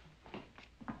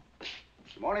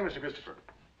 Good morning, Mr. Christopher.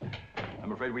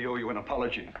 I'm afraid we owe you an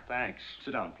apology. Thanks.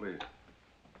 Sit down, please.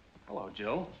 Hello,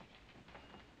 Jill.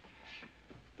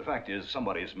 The fact is,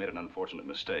 somebody has made an unfortunate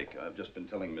mistake. I've just been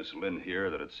telling Miss Lynn here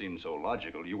that it seemed so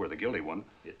logical you were the guilty one.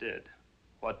 It did.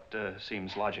 What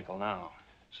seems logical now?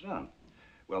 Sit down.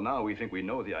 Well, now we think we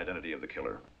know the identity of the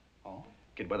killer. Oh?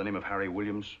 Kid by the name of Harry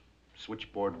Williams,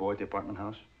 switchboard boy at the apartment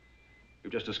house.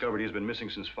 We've just discovered he's been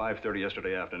missing since 5:30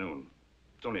 yesterday afternoon.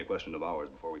 It's only a question of hours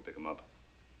before we pick him up.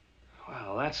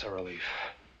 Well, that's a relief.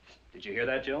 Did you hear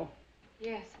that, Jill?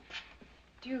 Yes.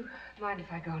 Do you mind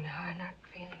if I go now? I'm not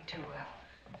feeling too well.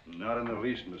 Not in the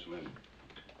least, Miss Lynn.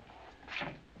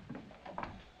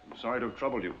 I'm sorry to have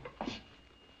troubled you.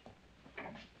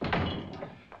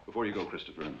 Before you go,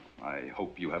 Christopher, I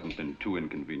hope you haven't been too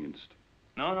inconvenienced.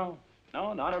 No,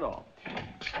 not at all.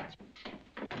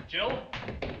 Jill?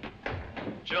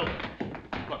 Jill,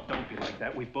 look, don't be like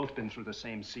that. We've both been through the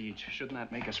same siege. Shouldn't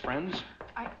that make us friends?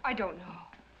 I don't know.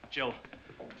 Jill,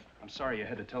 I'm sorry you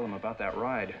had to tell them about that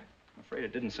ride. I'm afraid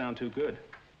it didn't sound too good.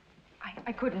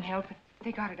 I couldn't help it.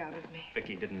 They got it out of me.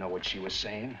 Vicki didn't know what she was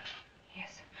saying.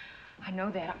 Yes, I know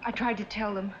that. I tried to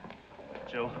tell them.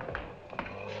 Jill,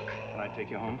 can I take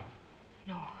you home?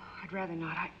 No, I'd rather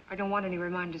not. I don't want any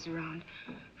reminders around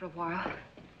for a while.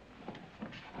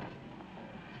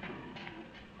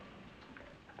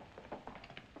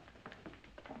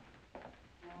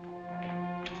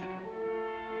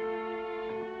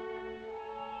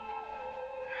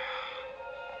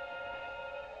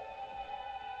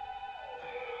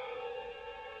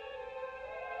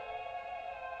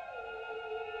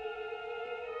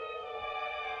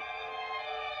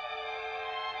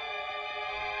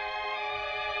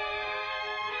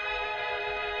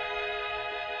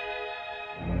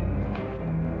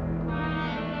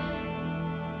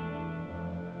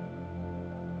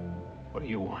 What do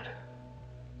you want?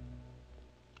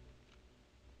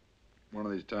 One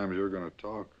of these times you're going to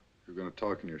talk. You're going to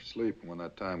talk in your sleep, and when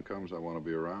that time comes, I want to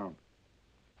be around.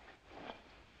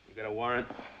 You got a warrant?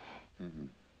 Mm-hmm.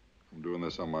 I'm doing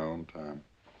this on my own time.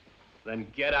 Then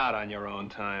get out on your own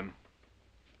time.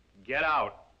 Get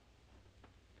out.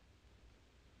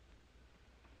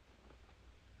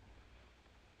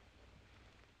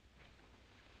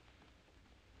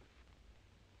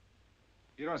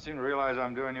 You don't seem to realize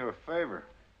I'm doing you a favor.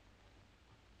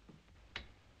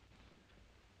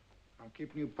 I'm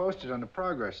keeping you posted on the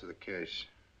progress of the case.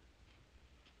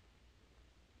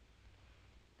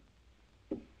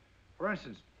 For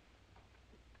instance,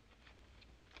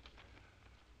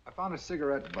 I found a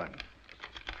cigarette button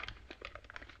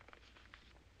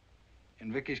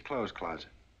in Vicky's clothes closet.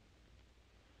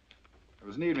 There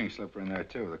was an evening slipper in there,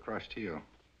 too, with a crushed heel.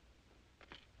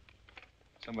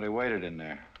 Somebody waited in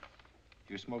there.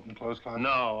 You smoke in clothes closets?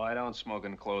 No, I don't smoke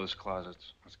in clothes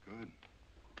closets. That's good.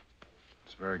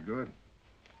 It's very good.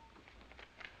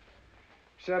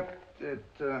 Except it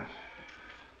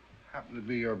happened to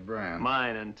be your brand.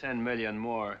 Mine and 10 million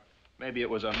more. Maybe it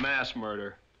was a mass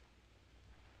murder.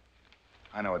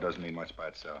 I know it doesn't mean much by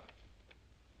itself.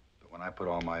 But when I put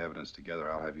all my evidence together,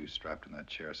 I'll have you strapped in that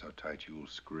chair so tight you'll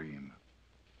scream.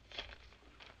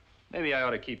 Maybe I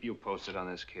ought to keep you posted on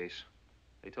this case.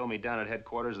 They told me down at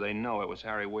headquarters they know it was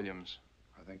Harry Williams.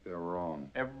 I think they're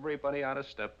wrong. Everybody out of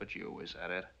step but you, is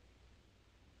that it?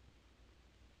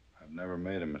 I've never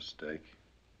made a mistake.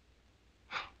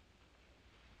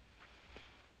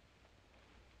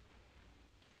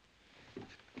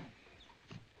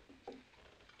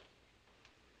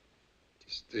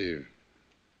 Steve,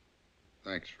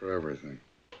 thanks for everything.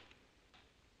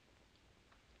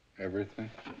 Everything?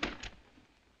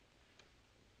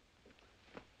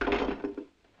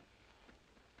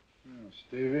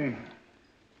 Stevie,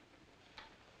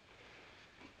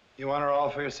 you want her all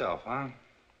for yourself, huh?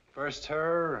 First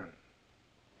her, and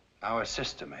now her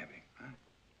sister, maybe, huh?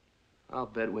 I'll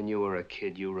bet when you were a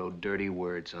kid, you wrote dirty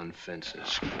words on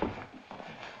fences.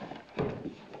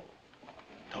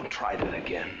 Don't try that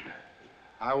again.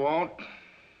 I won't.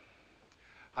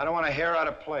 I don't want to hear out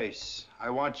of place. I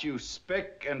want you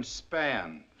spick and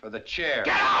span for the chair.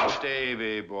 Get out!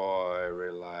 Stevie boy,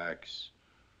 relax.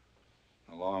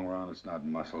 In the long run, it's not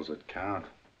muscles that count.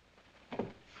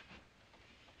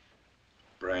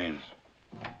 Brains.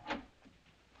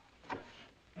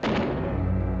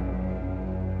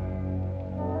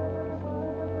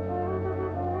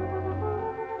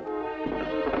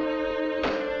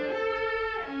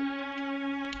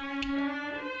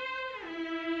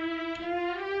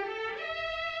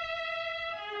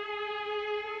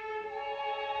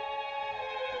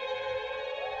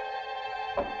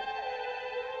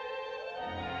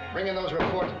 Bring in those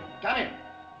reports. Come in.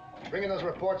 Bring in those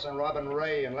reports on Robin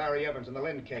Ray and Larry Evans in the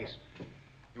Lynn case.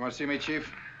 You want to see me,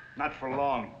 Chief? Not for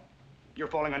long. You're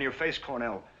falling on your face,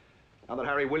 Cornell. Now that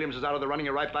Harry Williams is out of the running,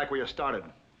 you're right back where you started.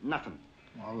 Nothing.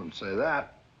 Well, I wouldn't say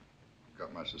that.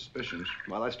 Got my suspicions.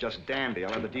 Well, that's just dandy.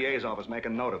 I'll have the DA's office make a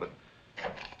note of it.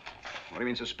 What do you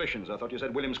mean suspicions? I thought you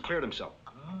said Williams cleared himself.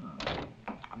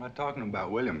 I'm not talking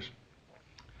about Williams.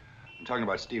 I'm talking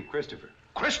about Steve Christopher.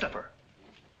 Christopher?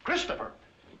 Christopher?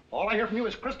 All I hear from you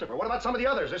is Christopher. What about some of the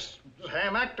others? This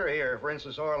ham actor here, for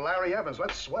instance, or Larry Evans.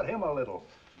 Let's sweat him a little.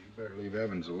 You better leave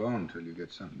Evans alone until you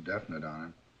get something definite on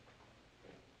him.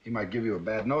 He might give you a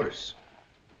bad notice.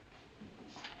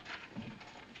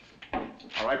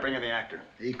 All right, bring in the actor.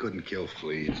 He couldn't kill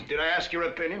fleas. Did I ask your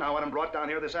opinion? I want him brought down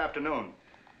here this afternoon.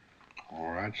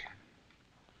 All right.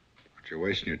 But you're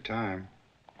wasting your time.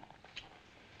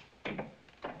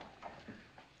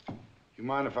 You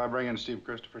mind if I bring in Steve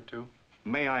Christopher, too?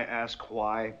 May I ask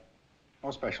why? No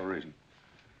special reason.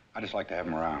 I just like to have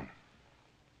him around.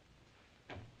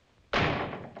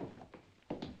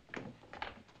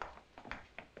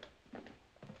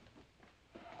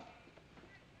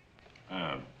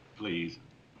 Please.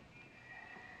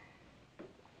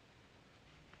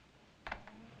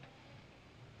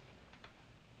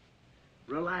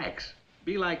 Relax.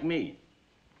 Be like me.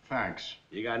 Thanks.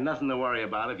 You got nothing to worry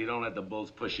about if you don't let the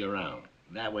bulls push you around.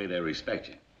 That way they respect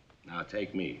you. Now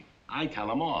take me. I tell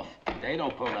them off. They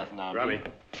don't pull nothing on me. Robbie.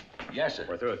 Yes, sir.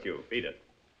 We're through with you. Beat it.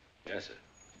 Yes, sir.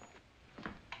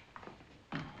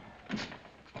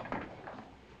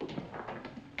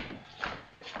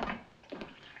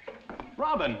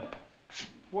 Robin!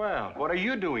 Well, what are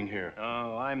you doing here?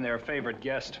 Oh, I'm their favorite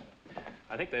guest.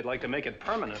 I think they'd like to make it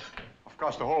permanent. Of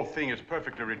course, the whole thing is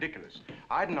perfectly ridiculous.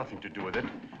 I had nothing to do with it.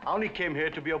 I only came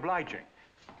here to be obliging.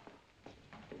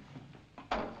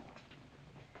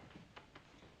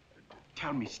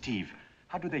 Tell me, Steve,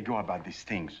 How do they go about these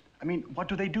things? I mean, what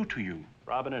do they do to you?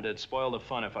 Robin, it'd spoil the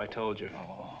fun if I told you.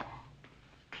 Oh.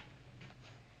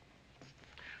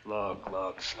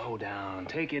 Look, slow down.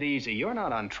 Take it easy. You're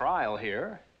not on trial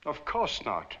here. Of course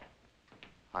not.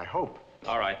 I hope.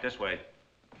 All right, this way.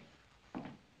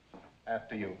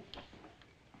 After you.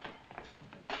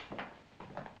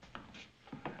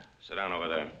 Sit down over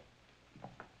there.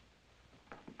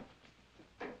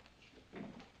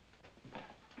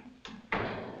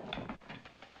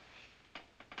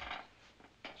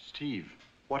 Steve,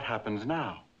 what happens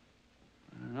now?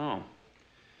 I don't know.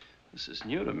 This is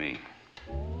new to me.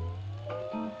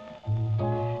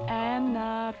 And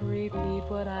not repeat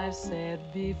what I've said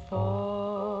before.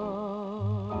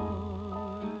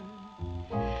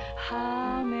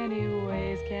 How many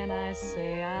ways can I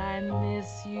say I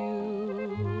miss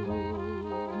you?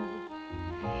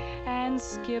 And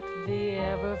skip the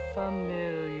ever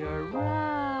familiar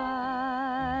rhymes.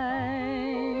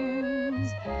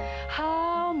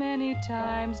 How many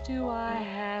times do I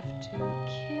have to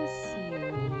kiss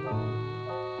you?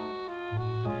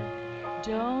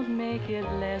 Don't make it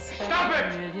less than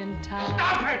a million times.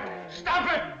 Stop it!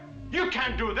 Stop it! You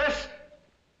can't do this!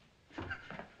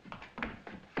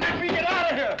 Let me get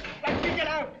out of here! Let me get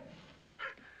out!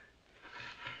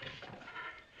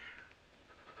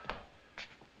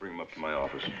 Bring him up to my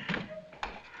office.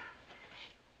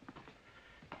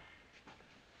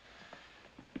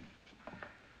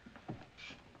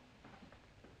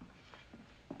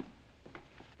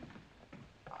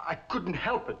 I couldn't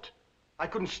help it. I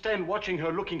couldn't stand watching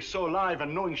her looking so alive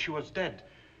and knowing she was dead.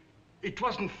 It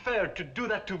wasn't fair to do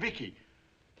that to Vicki.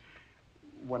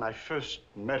 When I first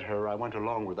met her, I went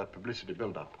along with that publicity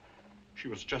build-up. She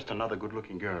was just another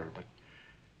good-looking girl, but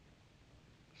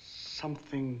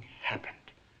something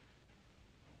happened.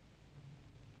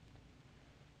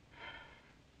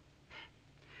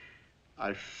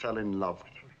 I fell in love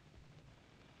with her.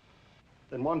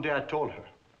 Then one day I told her,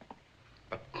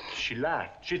 but she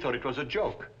laughed. She thought it was a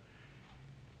joke.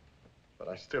 But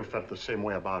I still felt the same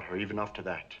way about her, even after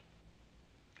that.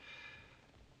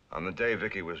 On the day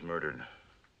Vicki was murdered,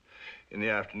 in the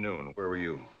afternoon, where were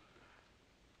you?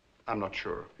 I'm not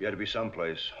sure. You had to be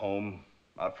someplace, home,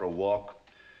 out for a walk.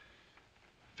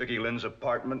 Vicki Lynn's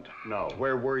apartment? No.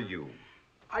 Where were you?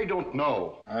 I don't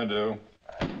know. I do.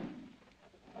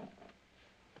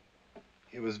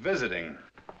 He was visiting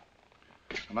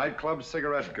a nightclub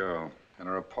cigarette girl in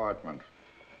her apartment.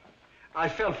 I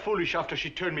felt foolish after she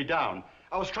turned me down.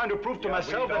 I was trying to prove to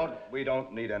myself that... We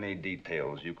don't need any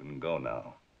details. You can go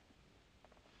now.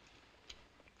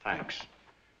 Thanks.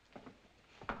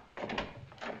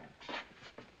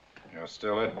 You're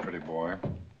still it, pretty boy.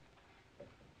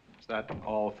 Is that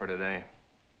all for today?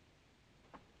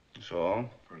 That's all?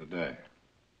 For today.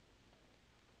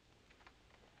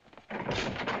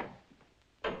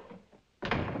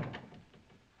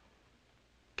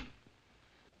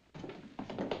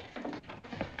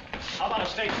 How about a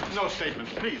statement? No statement.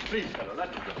 Please, fella,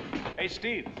 let me go. Hey,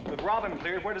 Steve, with Robin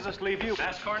cleared, where does this leave you?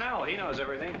 Ask Cornell. He knows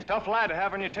everything. Tough lad to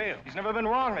have on your tail. He's never been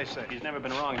wrong, they say. He's never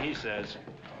been wrong, he says.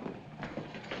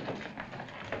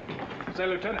 Say,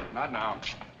 Lieutenant. Not now.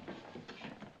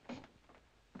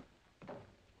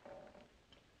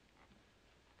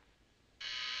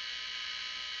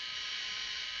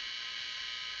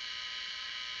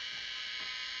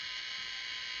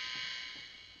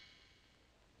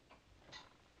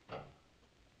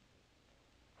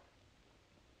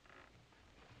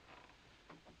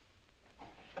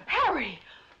 Harry!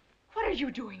 What are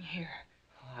you doing here?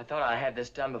 I thought I'd have this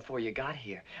done before you got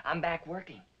here. I'm back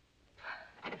working.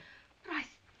 But I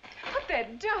put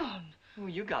that down. Oh,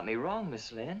 you got me wrong,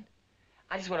 Miss Lynn.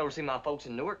 I just went over to see my folks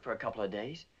in Newark for a couple of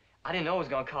days. I didn't know it was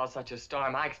going to cause such a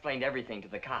storm. I explained everything to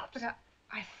the cops. But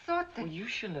I thought that... Well, you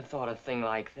shouldn't have thought a thing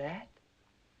like that.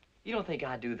 You don't think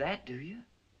I'd do that, do you?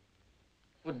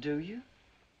 Well, do you?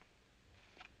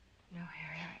 No,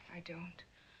 Harry, I don't.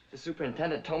 The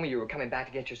superintendent told me you were coming back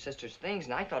to get your sister's things,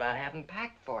 and I thought I'd have them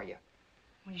packed for you.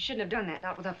 Well, you shouldn't have done that,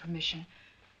 not without permission.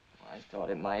 Well, I thought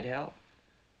it might help.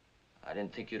 I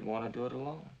didn't think you'd want to do it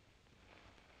alone.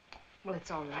 Well,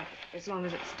 it's all right, as long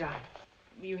as it's done.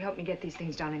 You help me get these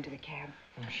things down into the cab.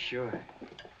 Oh, sure.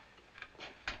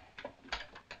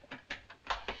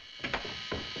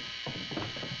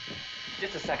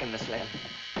 Just a second, Miss Lynn.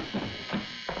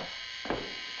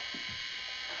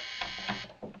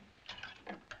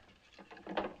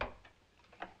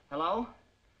 Hello?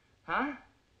 Huh?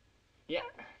 Yeah.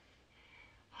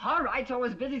 All right, so I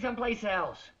was busy someplace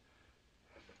else.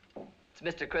 It's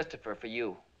Mr. Christopher for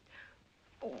you.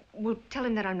 Oh, well, tell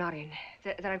him that I'm not in,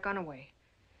 that I've gone away.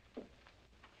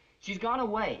 She's gone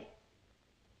away.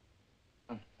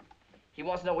 He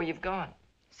wants to know where you've gone.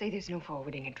 Say there's no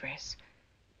forwarding address.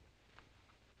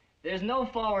 There's no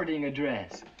forwarding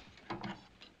address.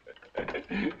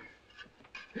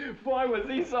 Boy, was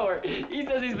he sore. He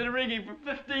says he's been ringing for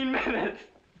 15 minutes.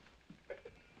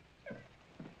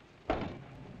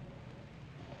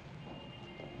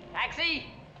 Taxi!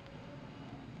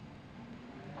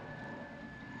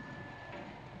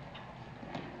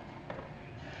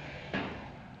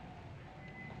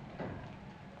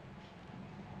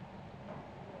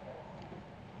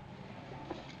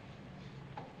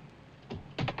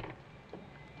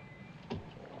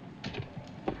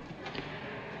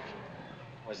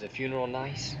 Was the funeral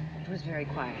nice? It was very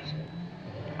quiet.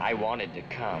 I wanted to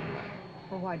come.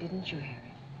 Well, why didn't you,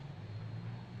 Harry?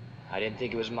 I didn't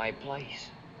think it was my place.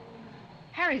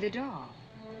 Harry, the doll.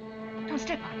 Don't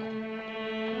step on it.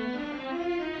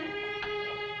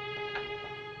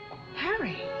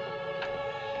 Harry.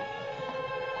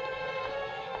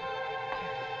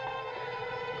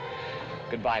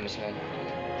 Goodbye, Miss Lynn.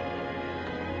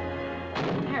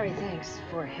 Harry, thanks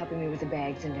for helping me with the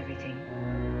bags and everything.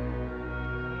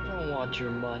 I don't want your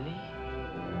money.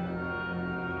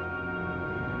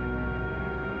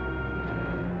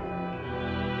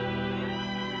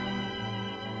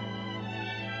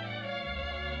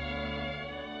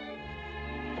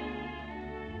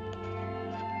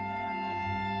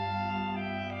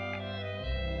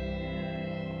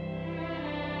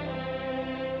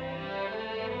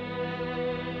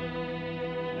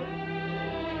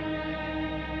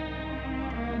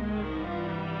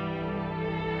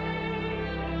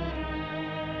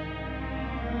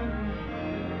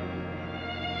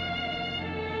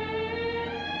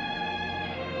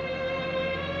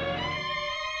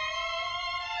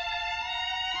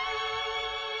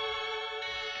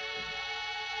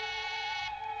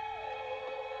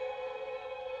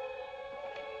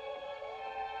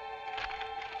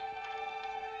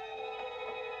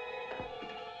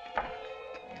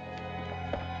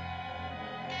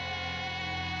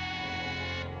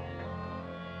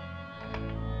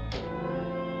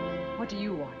 What do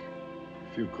you want?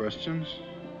 A few questions.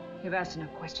 You've asked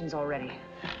enough questions already.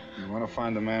 You want to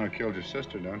find the man who killed your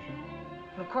sister, don't you?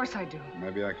 Well, of course I do.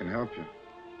 Maybe I can help you.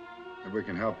 Maybe we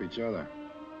can help each other.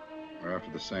 We're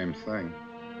after the same thing.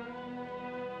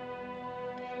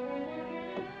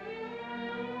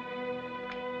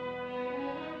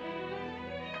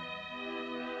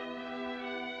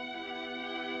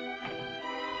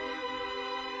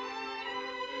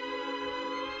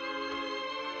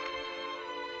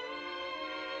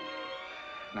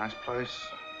 Nice place.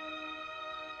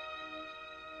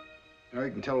 You know,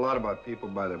 you can tell a lot about people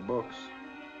by their books.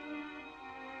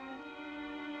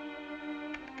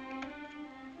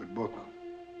 Good book.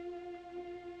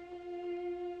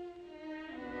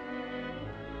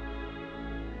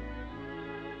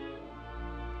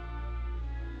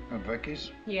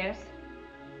 Vicky's? Yes?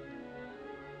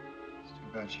 It's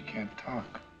too bad she can't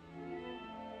talk.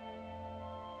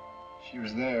 She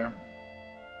was there.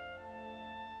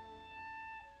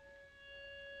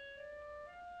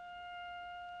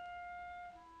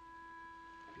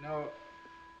 You know,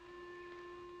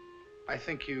 I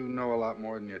think you know a lot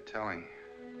more than you're telling.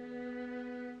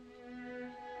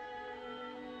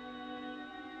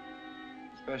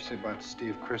 Especially about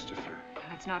Steve Christopher.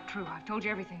 That's not true. I've told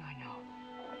you everything I know.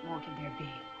 What more could there be?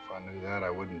 If I knew that, I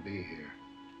wouldn't be here.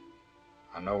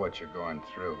 I know what you're going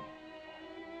through.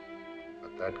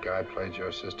 But that guy played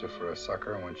your sister for a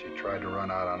sucker, and when she tried to run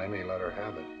out on him, he let her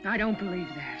have it. I don't believe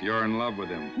that. You're in love with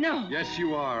him. No. Yes,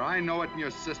 you are. I know it, and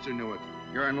your sister knew it.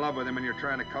 You're in love with him, and you're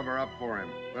trying to cover up for him.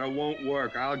 But it won't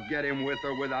work. I'll get him with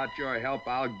or without your help.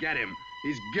 I'll get him.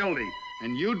 He's guilty,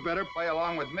 and you'd better play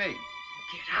along with me.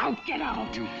 Get out, get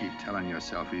out. You keep telling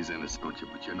yourself he's innocent, don't you?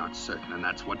 But you're not certain, and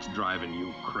that's what's driving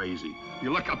you crazy.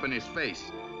 You look up in his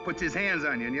face, puts his hands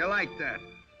on you, and you like that.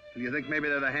 Do you think maybe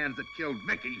they're the hands that killed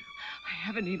Vicki? I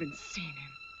haven't even seen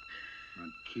him.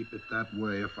 I'd keep it that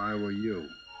way if I were you.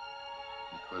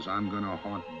 Because I'm gonna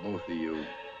haunt both of you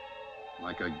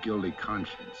like a guilty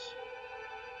conscience.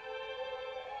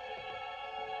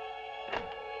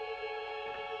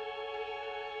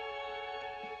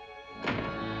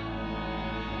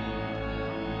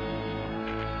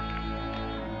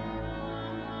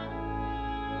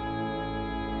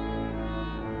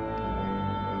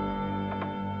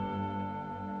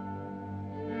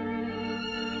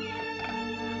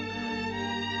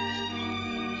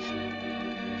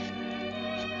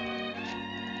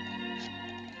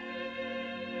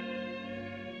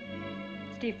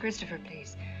 Steve Christopher,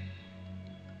 please.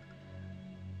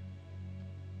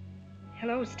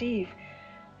 Hello, Steve.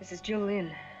 This is Jill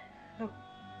Lynn. Look,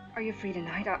 are you free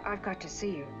tonight? I've got to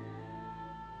see you.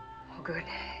 Oh, good.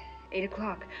 8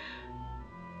 o'clock.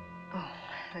 Oh,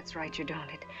 that's right, you don't.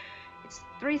 It's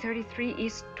 333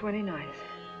 East 29th.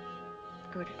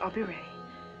 Good, I'll be ready.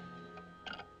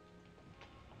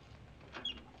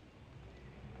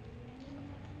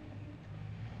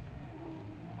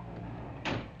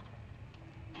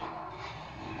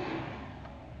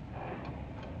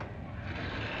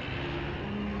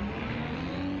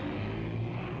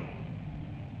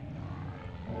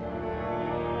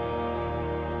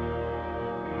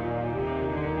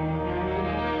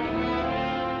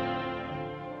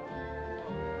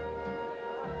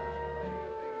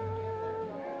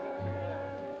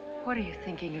 What are you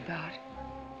thinking about?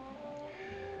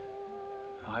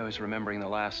 I was remembering the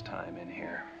last time in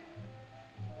here,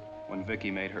 when Vicki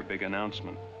made her big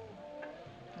announcement.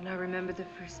 And I remember the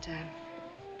first time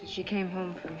that she came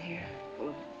home from here, full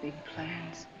of big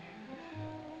plans.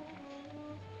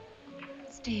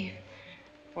 Steve.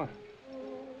 What?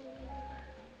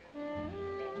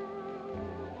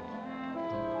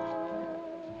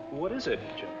 What is it,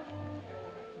 Joe?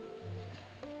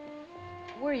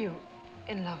 Were you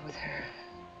in love with her?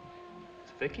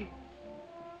 Vicki?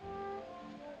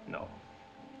 No.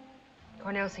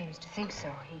 Cornell seems to think so.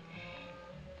 He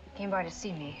came by to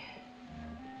see me.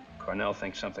 Cornell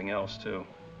thinks something else, too.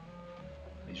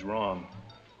 He's wrong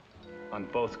on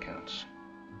both counts.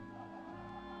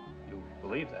 You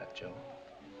believe that, Jill?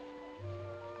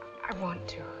 I want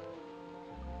to.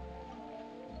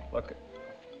 Look,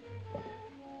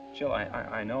 Jill,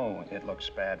 I know it looks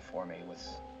bad for me with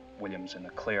Williams in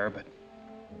the clear, but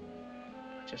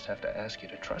I just have to ask you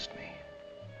to trust me.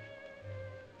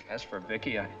 As for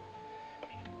Vicki,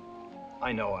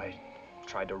 I know I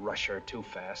tried to rush her too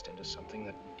fast into something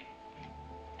that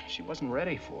she wasn't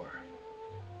ready for.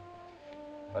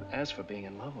 But as for being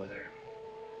in love with her,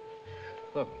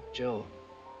 look, Jill,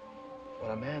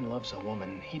 when a man loves a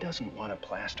woman, he doesn't want to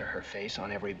plaster her face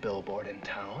on every billboard in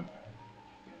town.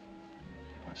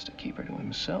 He wants to keep her to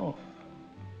himself,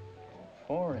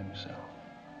 for himself.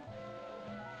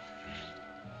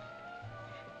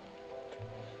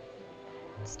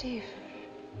 Steve,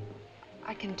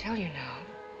 I can tell you now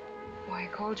why I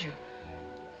called you.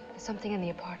 There's something in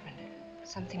the apartment,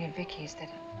 something in Vicki's that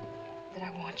I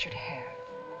want you to have.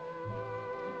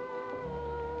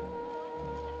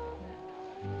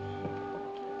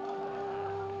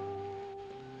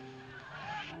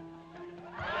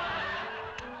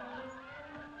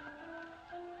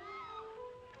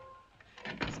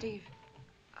 Steve,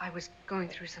 I was going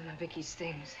through some of Vicki's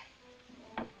things,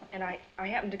 and I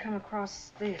happened to come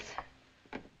across this.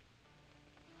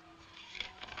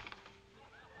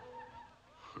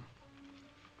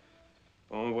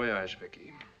 Bon voyage,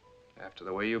 Vicki. After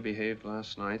the way you behaved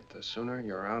last night, the sooner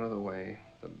you're out of the way,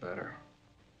 the better.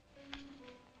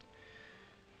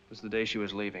 It was the day she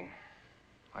was leaving.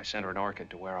 I sent her an orchid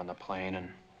to wear on the plane, and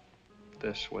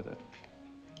this with it.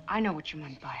 I know what you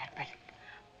meant by it, but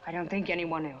I don't think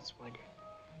anyone else would.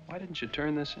 Why didn't you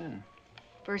turn this in?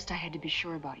 First, I had to be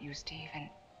sure about you, Steve,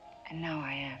 and now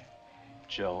I am.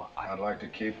 Jill, I'd like to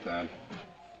keep that.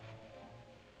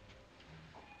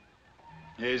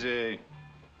 Easy.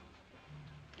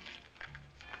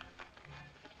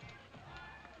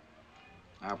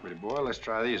 Now, pretty boy, let's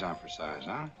try these on for size,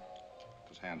 huh? Put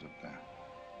those hands up there.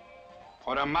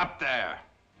 Put them up there.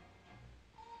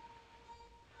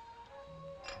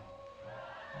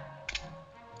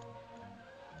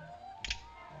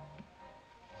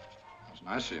 That's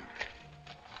nice of you.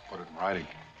 Put it in writing.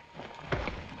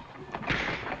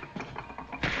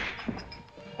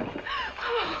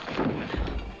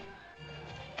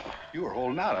 You were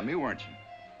holding out on me, weren't you?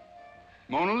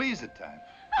 Mona Lisa time.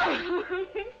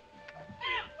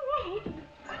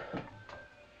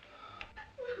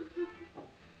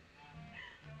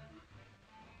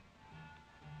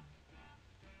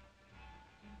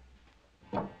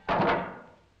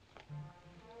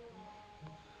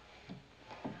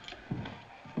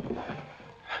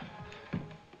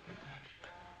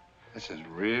 This is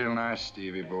real nice,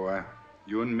 Stevie boy.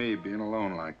 You and me being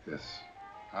alone like this.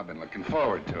 I've been looking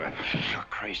forward to it. You're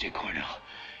crazy, Cornell.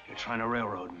 You're trying to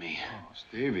railroad me. Oh,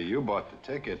 Stevie, you bought the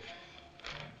ticket.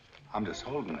 I'm just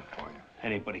holding it for you.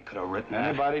 Anybody could have written that.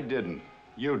 Anybody didn't.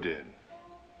 You did.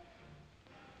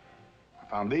 I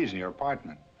found these in your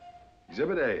apartment.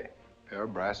 Exhibit A, pair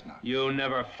of brass knucks. You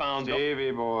never found them.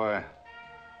 Stevie boy.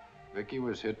 Vicki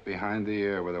was hit behind the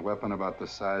ear with a weapon about the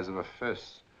size of a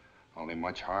fist. Only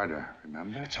much harder,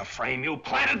 remember? It's a frame you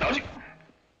planted, those.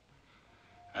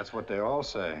 That's what they all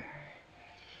say.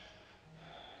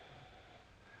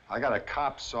 I got a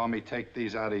cop saw me take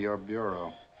these out of your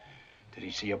bureau. Did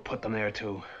he see you put them there,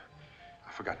 too?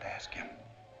 I forgot to ask him.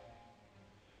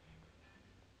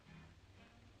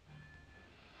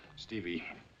 Stevie,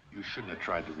 you shouldn't have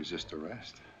tried to resist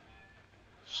arrest.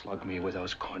 Slug me with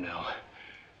those Cornell,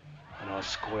 and I'll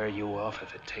square you off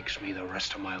if it takes me the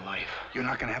rest of my life. You're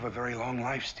not gonna have a very long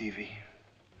life, Stevie.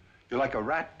 You're like a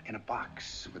rat in a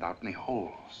box without any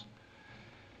holes.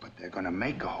 But they're gonna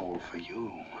make a hole for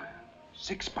you.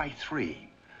 6 by 3,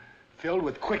 filled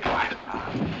with quicklime.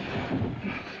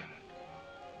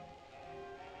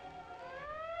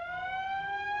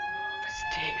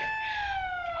 Steve.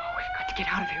 Oh, we've got to get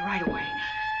out of here right away.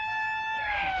 Your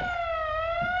hands.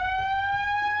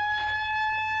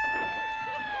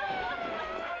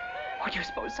 What do you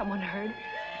suppose someone heard?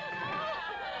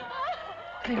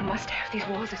 They must have. These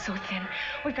walls are so thin.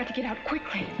 We've got to get out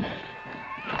quickly.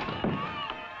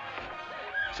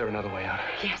 Is there another way out?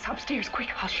 Yes, upstairs. Quick,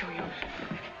 I'll show you.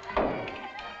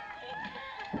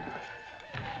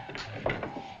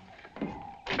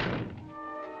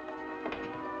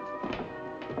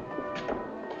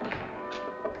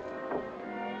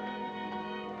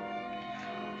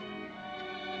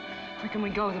 Where can we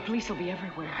go? The police will be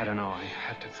everywhere. I don't know. I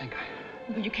have to think.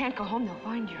 But you can't go home. They'll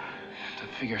find you. I have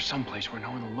to figure someplace where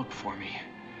no one will look for me.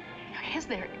 Is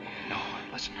there? No,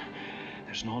 listen.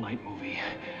 There's an all-night movie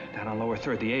down on Lower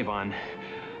 3rd, the Avon.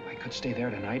 I could stay there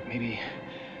tonight. Maybe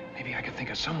I could think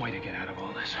of some way to get out of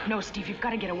all this. No, Steve, you've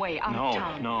got to get away out of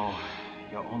town. No.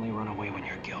 You'll only run away when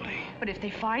you're guilty. But if they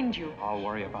find you... I'll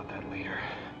worry about that later.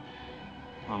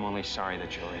 I'm only sorry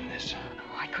that you're in this.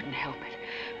 Oh, I couldn't help it.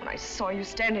 When I saw you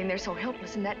standing there so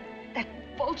helpless and that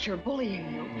vulture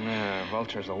bullying you. Yeah,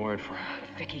 vulture's the word for it.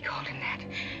 Vicki called him that.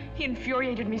 He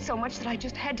infuriated me so much that I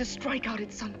just had to strike out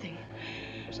at something.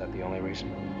 Was that the only reason?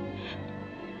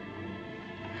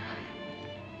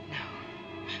 No.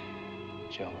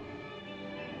 Jill,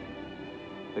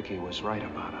 Vicki was right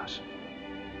about us.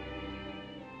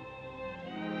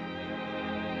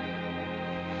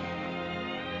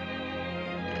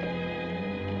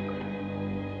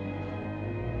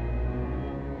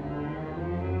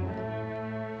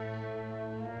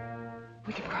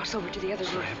 We can cross over to the other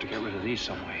room. I have to get rid of these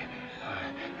some way.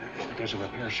 There's a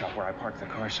repair shop where I park the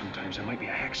car sometimes. There might be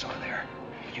a hacksaw there.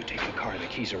 You take the car. The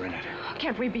keys are in it.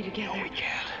 Can't we be together? No, we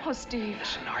can't. Oh, Steve.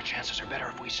 Listen, our chances are better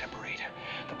if we separate.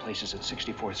 The place is at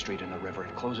 64th Street in the river.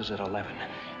 It closes at 11.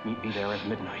 Meet me there at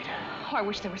midnight. Oh, I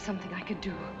wish there was something I could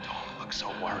do. Don't look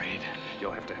so worried.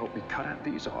 You'll have to help me cut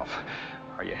these off.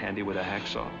 Are you handy with a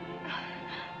hacksaw? All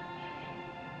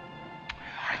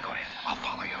right, go ahead. I'll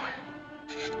follow you.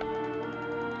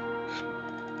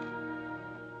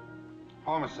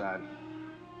 Homicide.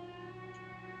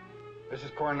 This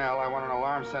is Cornell. I want an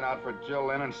alarm sent out for Jill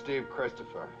Lynn and Steve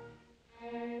Christopher.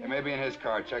 It may be in his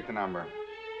car. Check the number.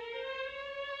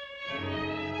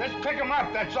 Just pick him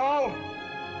up, that's all.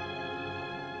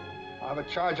 I'll have a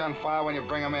charge on file when you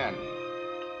bring him in.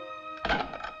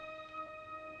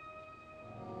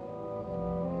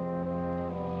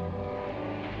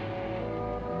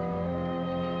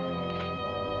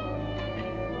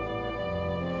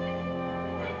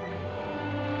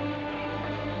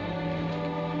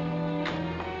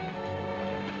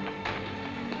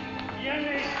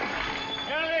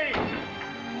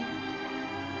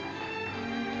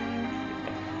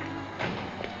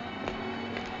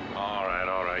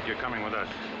 You're coming with us.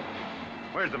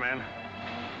 Where's the man?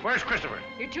 Where's Christopher?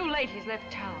 You're too late. He's left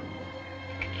town.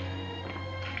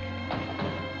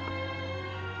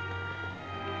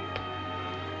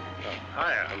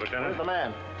 Hiya, Lieutenant. Where's the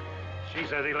man? She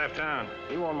says he left town.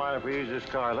 He won't mind if we use this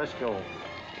car. Let's go.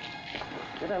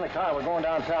 Get in the car. We're going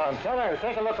downtown. Tell her,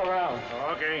 take a look around.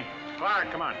 Okay.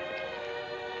 Clark, come on.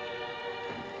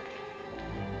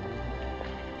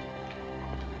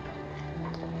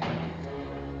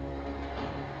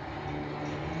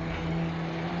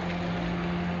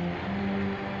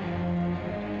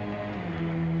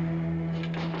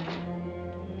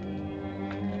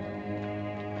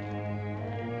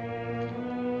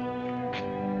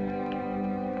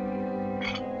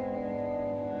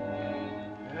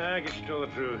 I guess you told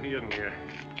the truth. He isn't here.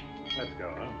 Let's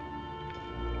go, huh?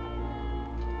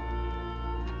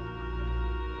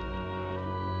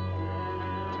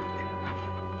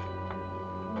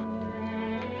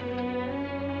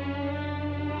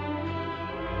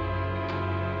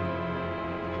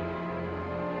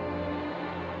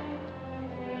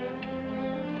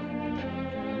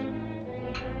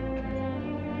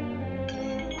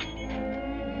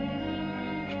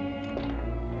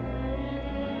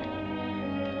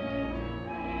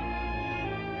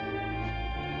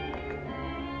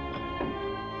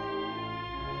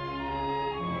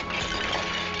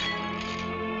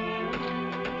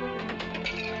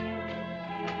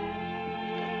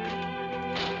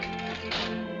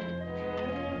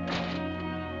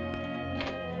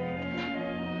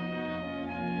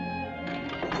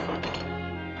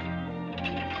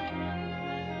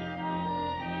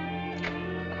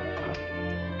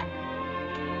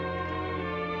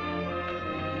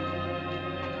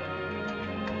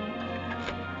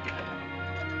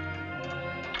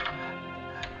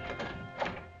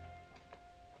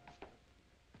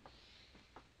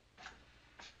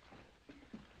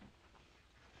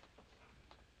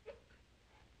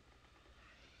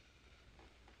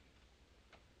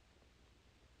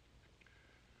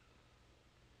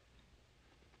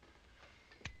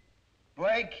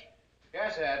 Blake?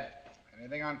 Yes, Ed.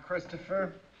 Anything on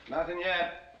Christopher? Nothing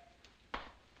yet.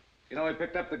 You know, we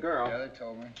picked up the girl. Yeah, they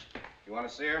told me. You want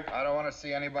to see her? I don't want to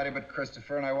see anybody but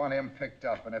Christopher, and I want him picked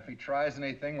up. And if he tries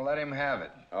anything, let him have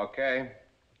it. Okay.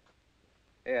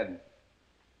 Ed,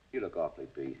 you look awfully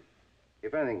beat.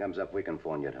 If anything comes up, we can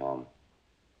phone you at home.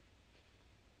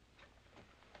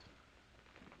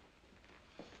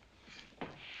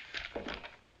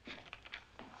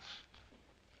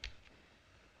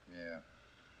 Yeah.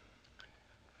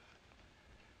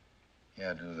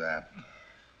 Yeah, do that.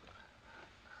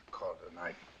 Call it a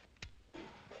night.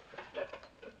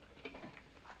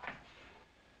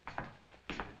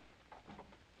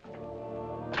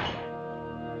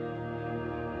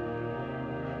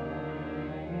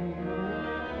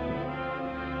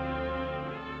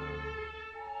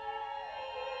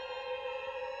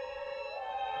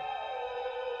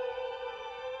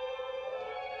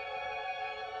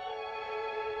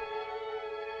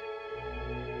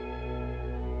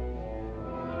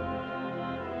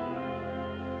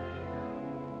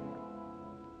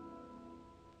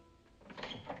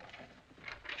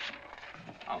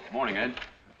 Morning, Ed.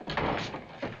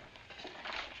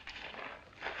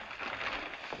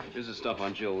 Here's the stuff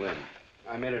on Jill Lynn.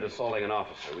 I made it assaulting an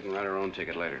officer. We can write our own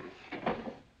ticket later.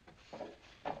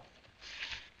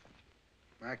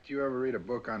 Mac, do you ever read a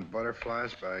book on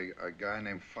butterflies by a guy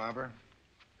named Faber?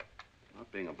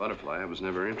 Not being a butterfly, I was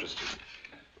never interested.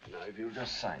 Now, if you'll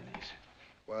just sign these.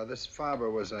 Well, this Faber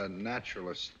was a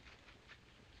naturalist.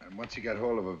 And once he got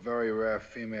hold of a very rare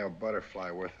female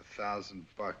butterfly worth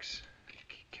 $1,000,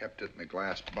 he kept it in a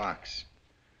glass box.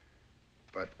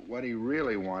 But what he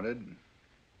really wanted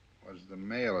was the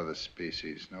male of the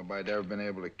species. Nobody'd ever been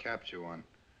able to capture one.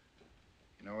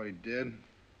 You know what he did?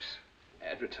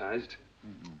 Advertised?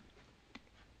 Mm-hmm.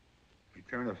 He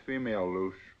turned a female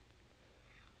loose.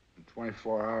 In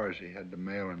 24 hours, he had the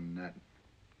male in the net.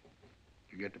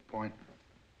 You get the point?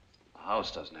 The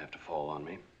house doesn't have to fall on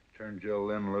me. Turn Jill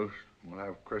Lynn loose. We'll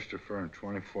have Christopher in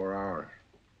 24 hours.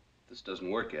 If this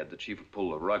doesn't work, Ed, the chief will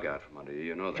pull the rug out from under you.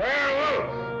 You know that. Turn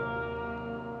loose!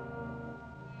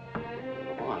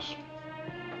 Boss.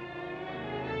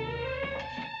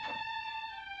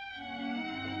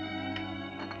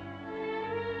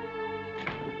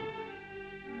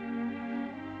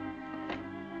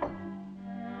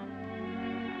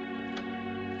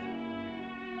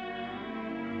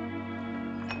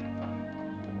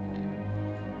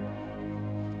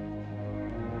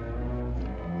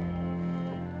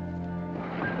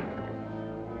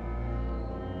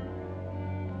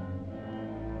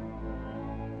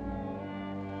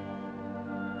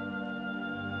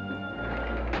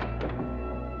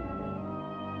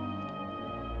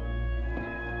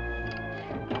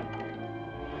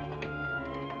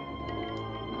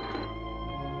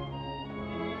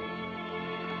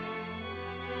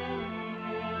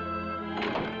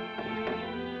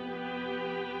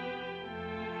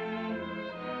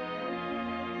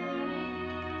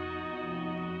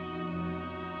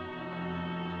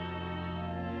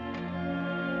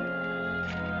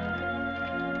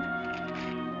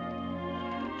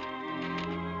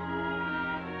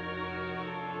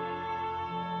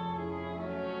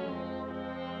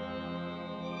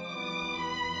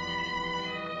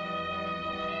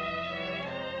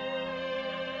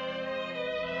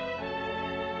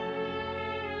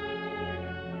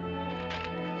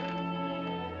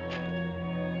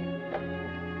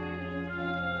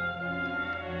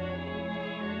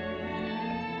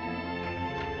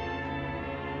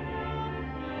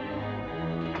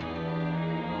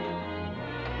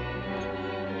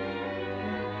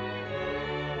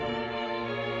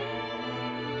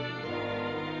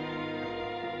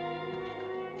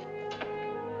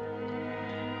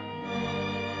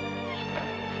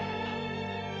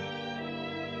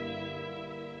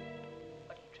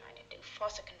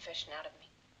 Force a confession out of me.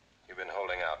 You've been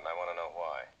holding out, and I want to know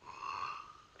why.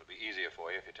 It'll be easier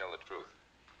for you if you tell the truth.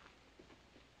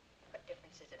 What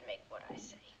difference does it make what I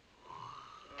say?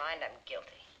 Mind, I'm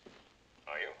guilty.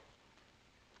 Are you?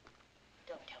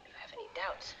 Don't tell me you have any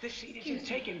doubts. The seat isn't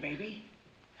taken, baby.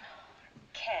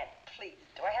 Ken, please.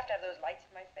 Do I have to have those lights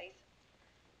in my face?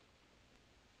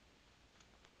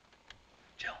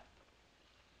 Jill.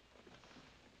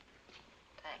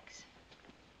 Thanks.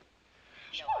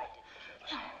 No, I didn't.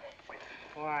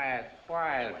 Quiet,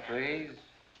 quiet, please.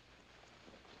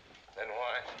 Then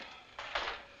why?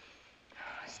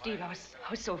 Steve, I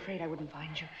was so afraid I wouldn't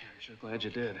find you. I'm sure glad you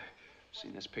did.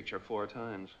 Seen this picture 4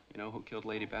 times. You know who killed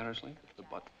Lady Battersley? The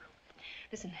butler.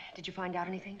 Listen, did you find out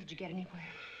anything? Did you get anywhere?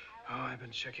 Oh, I've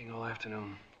been checking all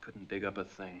afternoon. Couldn't dig up a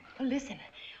thing. Well, listen,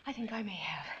 I think I may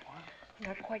have. What? I'm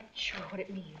not quite sure what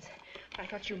it means. I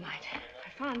thought you might. I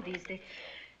found these.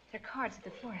 They're cards that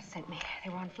the florist sent me. They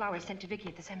were on flowers sent to Vicki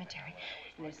at the cemetery.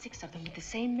 And there's 6 of them with the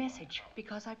same message.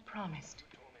 Because I promised.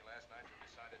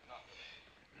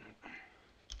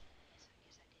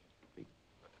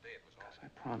 Because I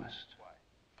promised.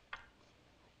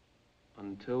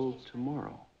 Until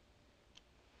tomorrow.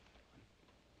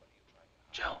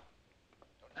 Jill,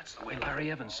 that's the way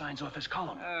Larry Evans signs off his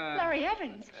column. Larry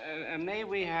Evans? May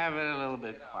we have it a little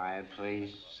bit quiet,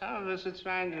 please? Some of us are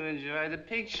trying to enjoy the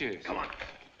pictures. Come on.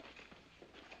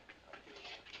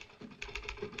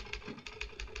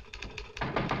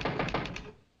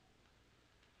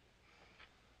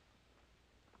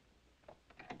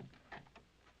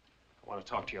 I want to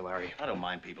talk to you, Larry. I don't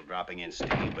mind people dropping in,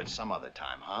 Steve, but some other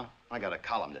time, huh? I got a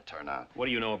column to turn out. What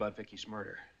do you know about Vicki's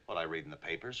murder? What I read in the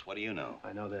papers. What do you know?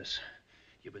 I know this.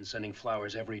 You've been sending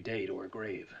flowers every day to her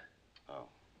grave. Oh.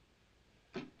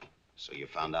 So you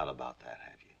found out about that,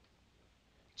 have you?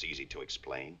 It's easy to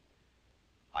explain.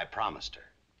 I promised her.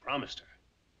 Promised her?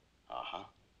 Uh-huh.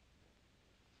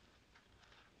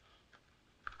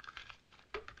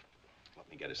 Let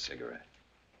me get a cigarette.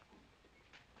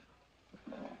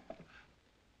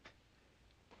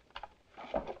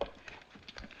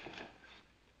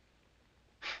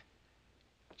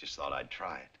 Just thought I'd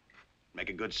try it. Make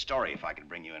a good story if I could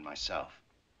bring you in myself.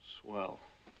 Swell.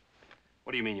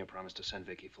 What do you mean you promised to send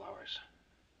Vicki flowers?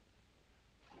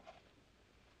 It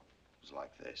was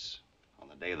like this. On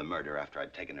the day of the murder, after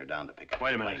I'd taken her down to pick up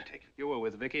Wait the a minute. plane ticket. You were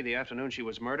with Vicki the afternoon she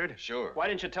was murdered? Sure. Why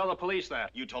didn't you tell the police that?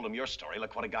 You told them your story.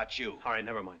 Look what it got you. All right,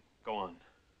 never mind. Go on.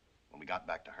 When we got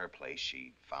back to her place,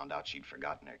 she found out she'd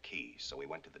forgotten her keys, so we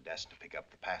went to the desk to pick up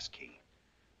the pass key.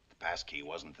 The pass key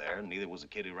wasn't there, and neither was the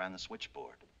kid who ran the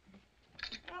switchboard.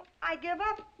 Well, I give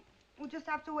up. We'll just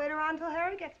have to wait around till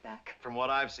Harry gets back. From what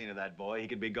I've seen of that boy, he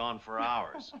could be gone for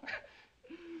hours.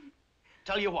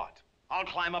 Tell you what, I'll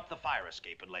climb up the fire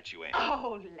escape and let you in.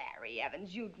 Oh, Larry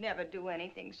Evans, you'd never do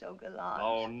anything so gallant.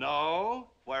 Oh, no?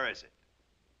 Where is it?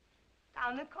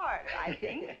 Down the corridor, I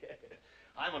think.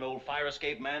 I'm an old fire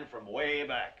escape man from way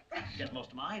back. Get most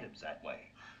of my items that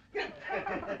way.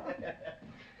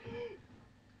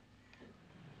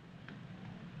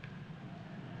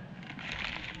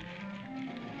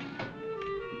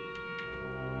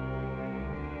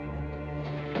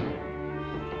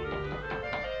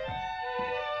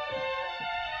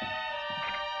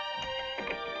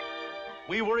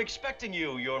 We were expecting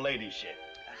you, your ladyship.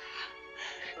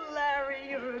 Larry,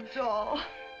 you're a doll.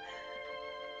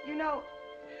 You know,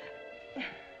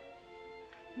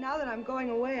 now that I'm going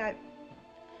away,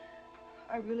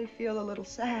 I really feel a little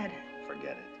sad.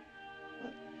 Forget it.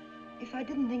 Look, if I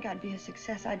didn't think I'd be a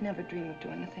success, I'd never dream of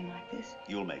doing a thing like this.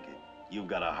 You'll make it. You've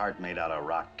got a heart made out of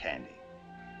rock candy.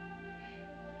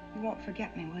 You won't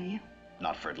forget me, will you?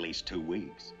 Not for at least 2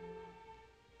 weeks.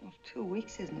 Well, 2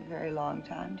 weeks isn't a very long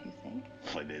time, do you think?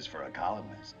 Well, it is for a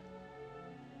columnist.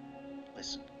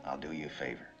 Listen, I'll do you a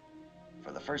favor.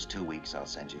 For the first 2 weeks, I'll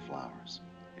send you flowers.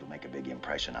 It'll make a big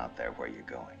impression out there where you're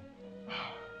going.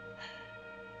 Oh,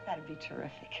 that'd be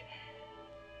terrific.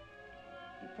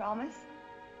 You promise?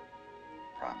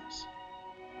 Promise.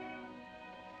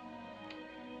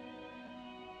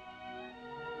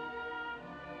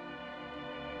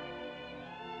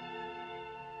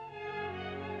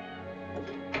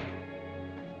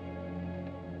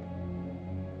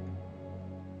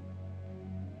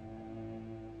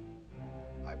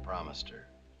 I promised her.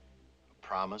 A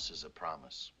promise is a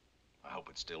promise. I hope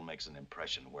it still makes an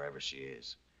impression wherever she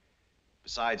is.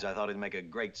 Besides, I thought it'd make a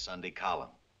great Sunday column.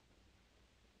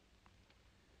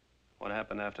 What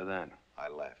happened after that? I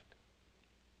left.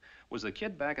 Was the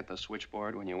kid back at the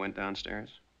switchboard when you went downstairs?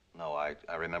 No, I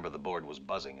remember the board was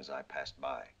buzzing as I passed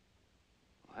by.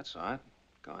 Well, that's odd.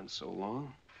 Gone so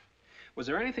long. Was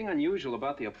there anything unusual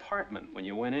about the apartment when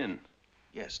you went in?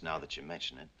 Yes, now that you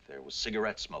mention it, there was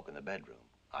cigarette smoke in the bedroom.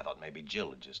 I thought maybe Jill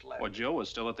had just left. Well, Jill was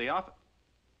still at the office.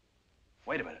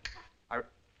 Wait a minute. I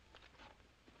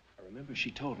remember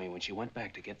she told me when she went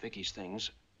back to get Vicki's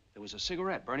things, there was a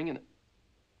cigarette burning in the...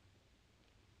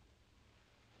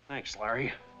 Thanks,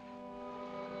 Larry.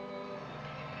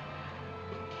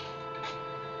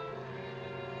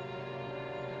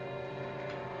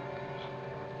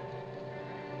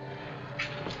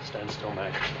 Stand still,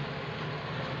 Mac.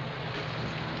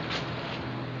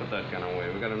 Put that gun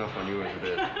away. We got enough on you as it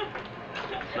is.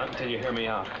 Not until you hear me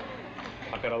out.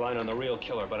 I've got a line on the real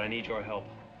killer, but I need your help.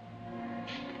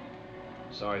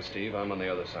 Sorry, Steve. I'm on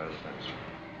the other side of the fence.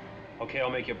 Okay, I'll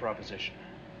make you a proposition.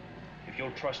 If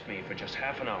you'll trust me for just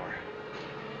half an hour,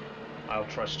 I'll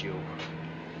trust you.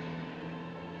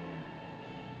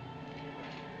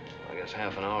 I guess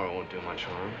half an hour won't do much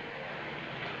harm.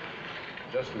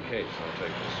 Just in case, I'll take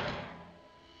this.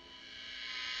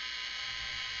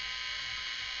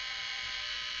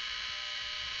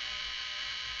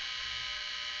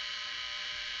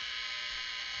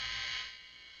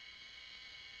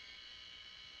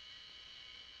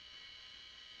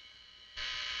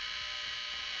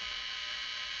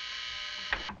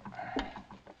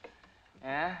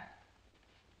 Yeah?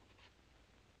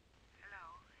 Hello,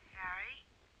 Harry?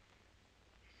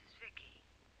 This is Vicki.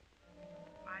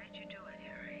 Why did you do it,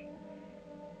 Harry?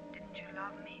 Didn't you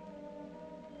love me?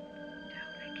 Tell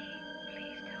Vicki.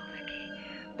 Please tell Vicki.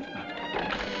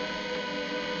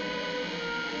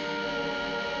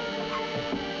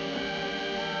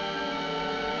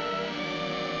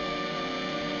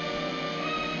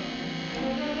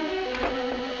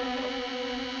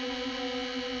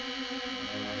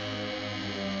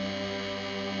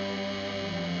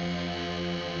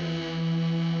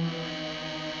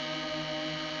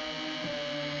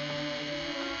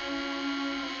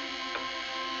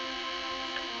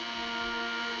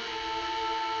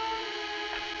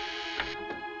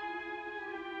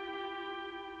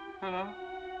 Hello?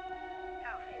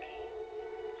 Tell Vicki.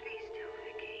 Please tell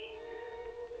Vicki.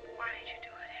 Why did you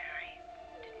do it, Harry?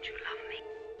 Didn't you love me?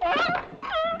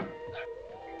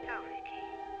 Tell Vicki.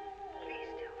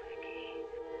 Please tell Vicki.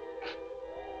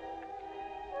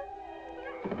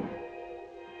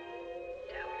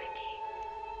 Tell Vicki.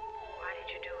 Why did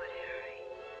you do it, Harry?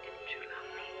 Didn't you love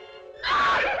me?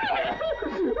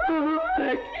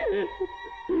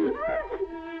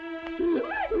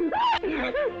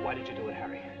 Why did you do it,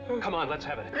 Harry? Come on, let's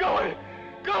have it. Go away!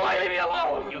 Go away! Leave me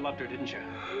alone! You loved her, didn't you?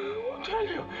 I won't tell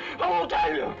you. I won't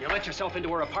tell you. You let yourself into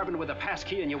her apartment with a pass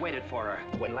key and you waited for her.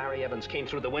 When Larry Evans came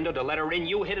through the window to let her in,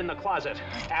 you hid in the closet.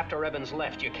 After Evans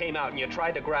left, you came out and you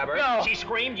tried to grab her. No. She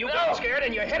screamed, you got scared,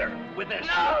 and you hit her with this.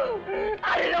 No!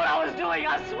 I didn't know what I was doing,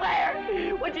 I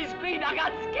swear! When she screamed, I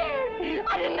got scared.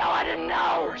 I didn't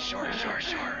know. Sure.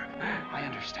 I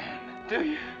understand. Do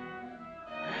you?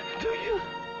 Do you?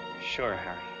 Sure,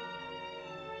 Harry.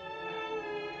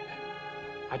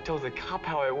 I told the cop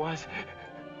how I was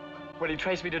when he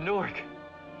traced me to Newark.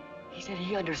 He said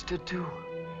he understood, too.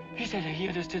 He said he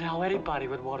understood how anybody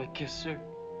would want to kiss her.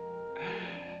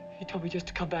 He told me just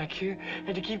to come back here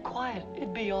and to keep quiet.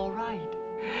 It'd be all right.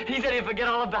 He said he'd forget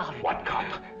all about it. What cop?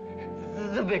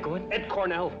 The big one. Ed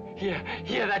Cornell. Yeah,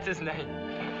 that's his name.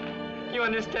 You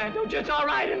understand, don't you? It's all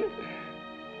right, isn't it?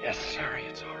 Yes, Harry,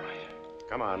 it's all right.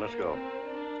 Come on, let's go.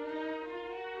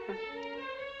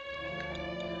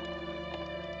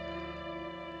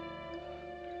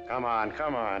 Come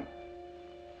on.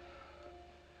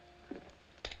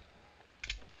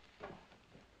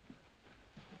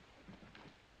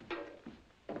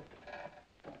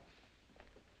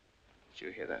 Did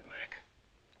you hear that, Mac?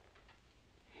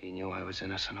 He knew I was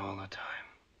innocent all the time.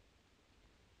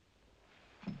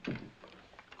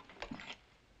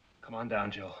 Come on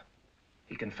down, Jill.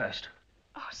 He confessed.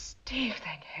 Oh, Steve,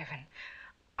 thank heaven.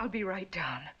 I'll be right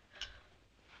down.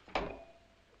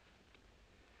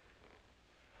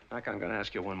 Mac, I'm going to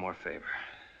ask you one more favor.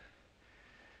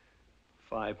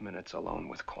 5 minutes alone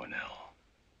with Cornell.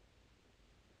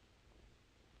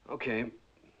 Okay.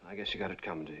 I guess you got it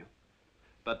coming to you.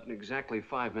 But exactly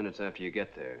 5 minutes after you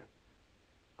get there,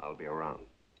 I'll be around.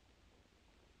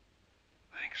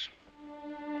 Thanks.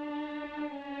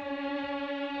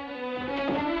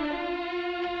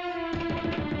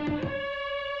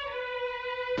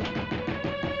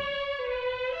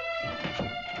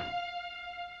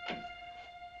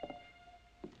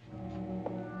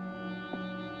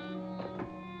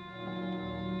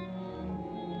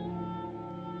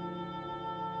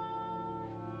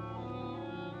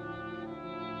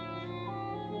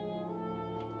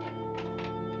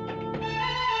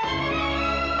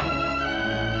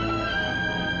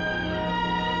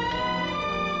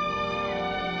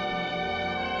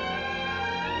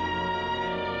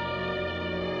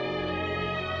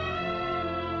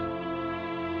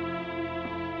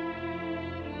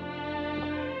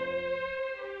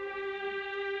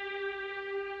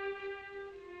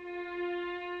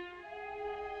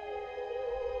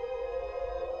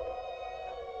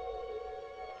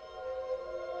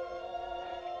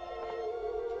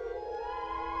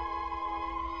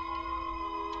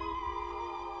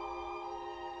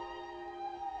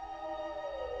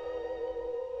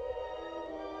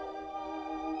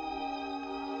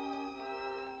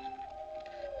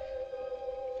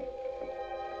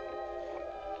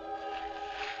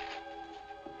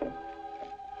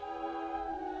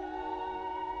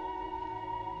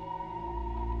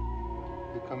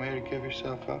 You come here to give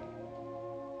yourself up?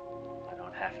 I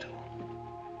don't have to.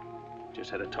 Just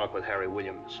had a talk with Harry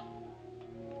Williams.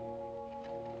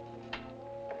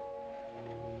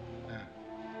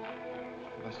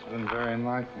 have been very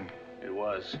enlightening. It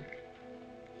was.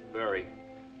 Very.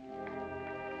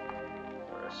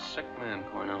 You're a sick man,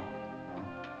 Cornell.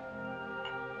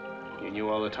 You knew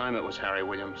all the time it was Harry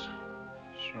Williams.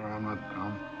 Sure, I'm not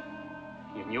dumb.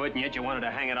 You knew it, and yet you wanted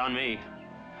to hang it on me.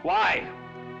 Why?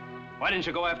 Why didn't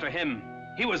you go after him?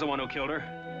 He was the one who killed her.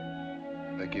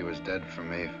 Vicki was dead for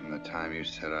me from the time you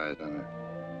set eyes on her.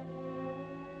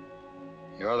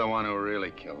 You're the one who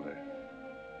really killed her.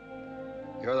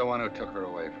 You're the one who took her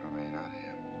away from me, not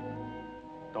him.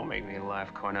 Don't make me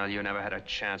laugh, Cornell. You never had a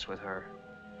chance with her.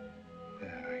 Yeah,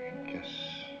 I guess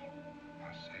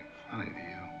must seem funny to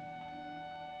you.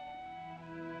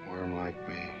 A worm like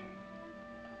me,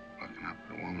 looking up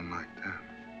at a woman like that.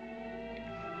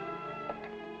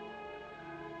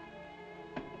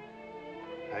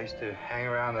 I used to hang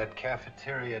around that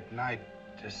cafeteria at night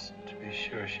just to be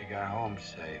sure she got home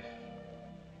safe.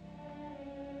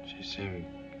 She seemed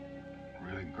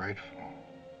really grateful,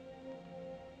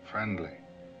 friendly.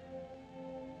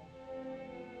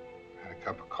 Had a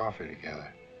cup of coffee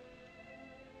together.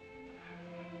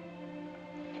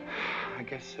 I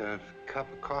guess a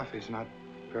cup of coffee's not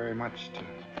very much to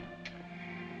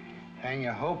hang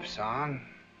your hopes on.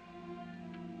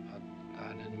 But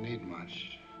I didn't need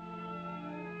much.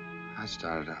 I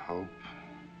started to hope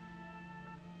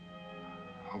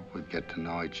we'd get to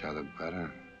know each other better.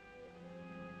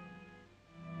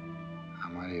 I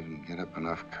might even get up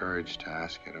enough courage to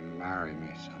ask her to marry me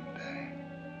someday.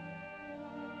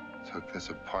 Took this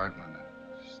apartment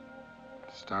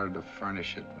and started to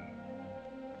furnish it with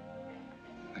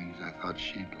things I thought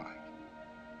she'd like.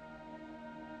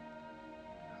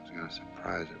 I was gonna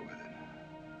surprise her with it.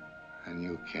 And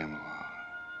you came along.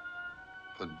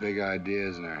 Put big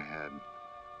ideas in her head.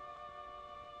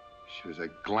 She was a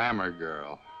glamour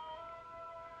girl.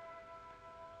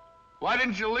 Why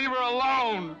didn't you leave her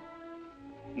alone?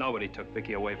 Nobody took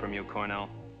Vicki away from you, Cornell.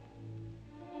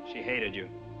 She hated you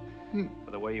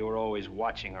for the way you were always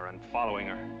watching her and following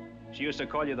her. She used to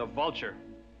call you the vulture.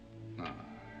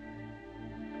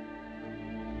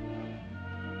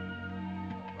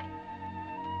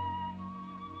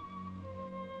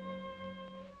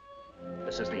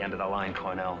 This is the end of the line,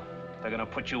 Cornell. They're gonna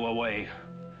put you away.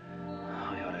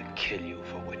 I ought to kill you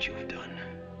for what you've done.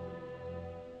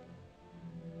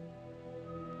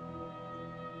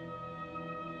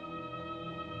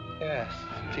 Yes,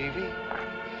 Stevie.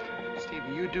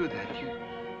 Stevie, you do that.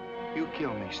 You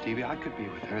kill me, Stevie. I could be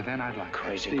with her. Then I'd like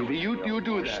crazy. Stevie, you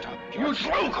do that. Stop. You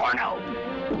through, Cornell.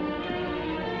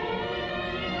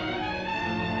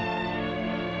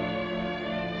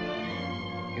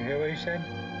 You hear what he said?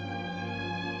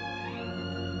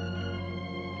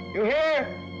 You hear?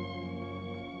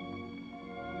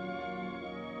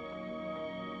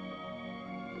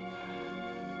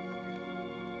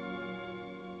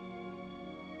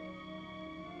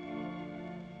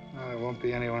 Well, there won't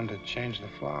be anyone to change the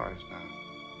flowers now.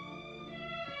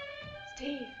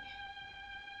 Steve.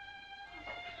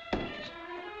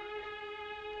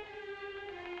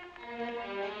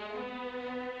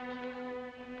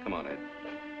 Come on, Ed.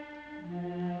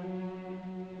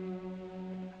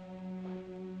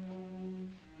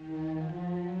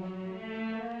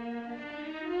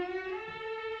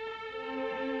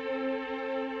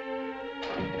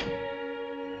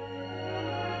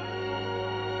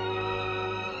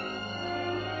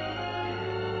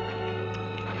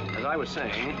 As I was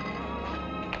saying...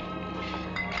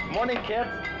 Morning, kids.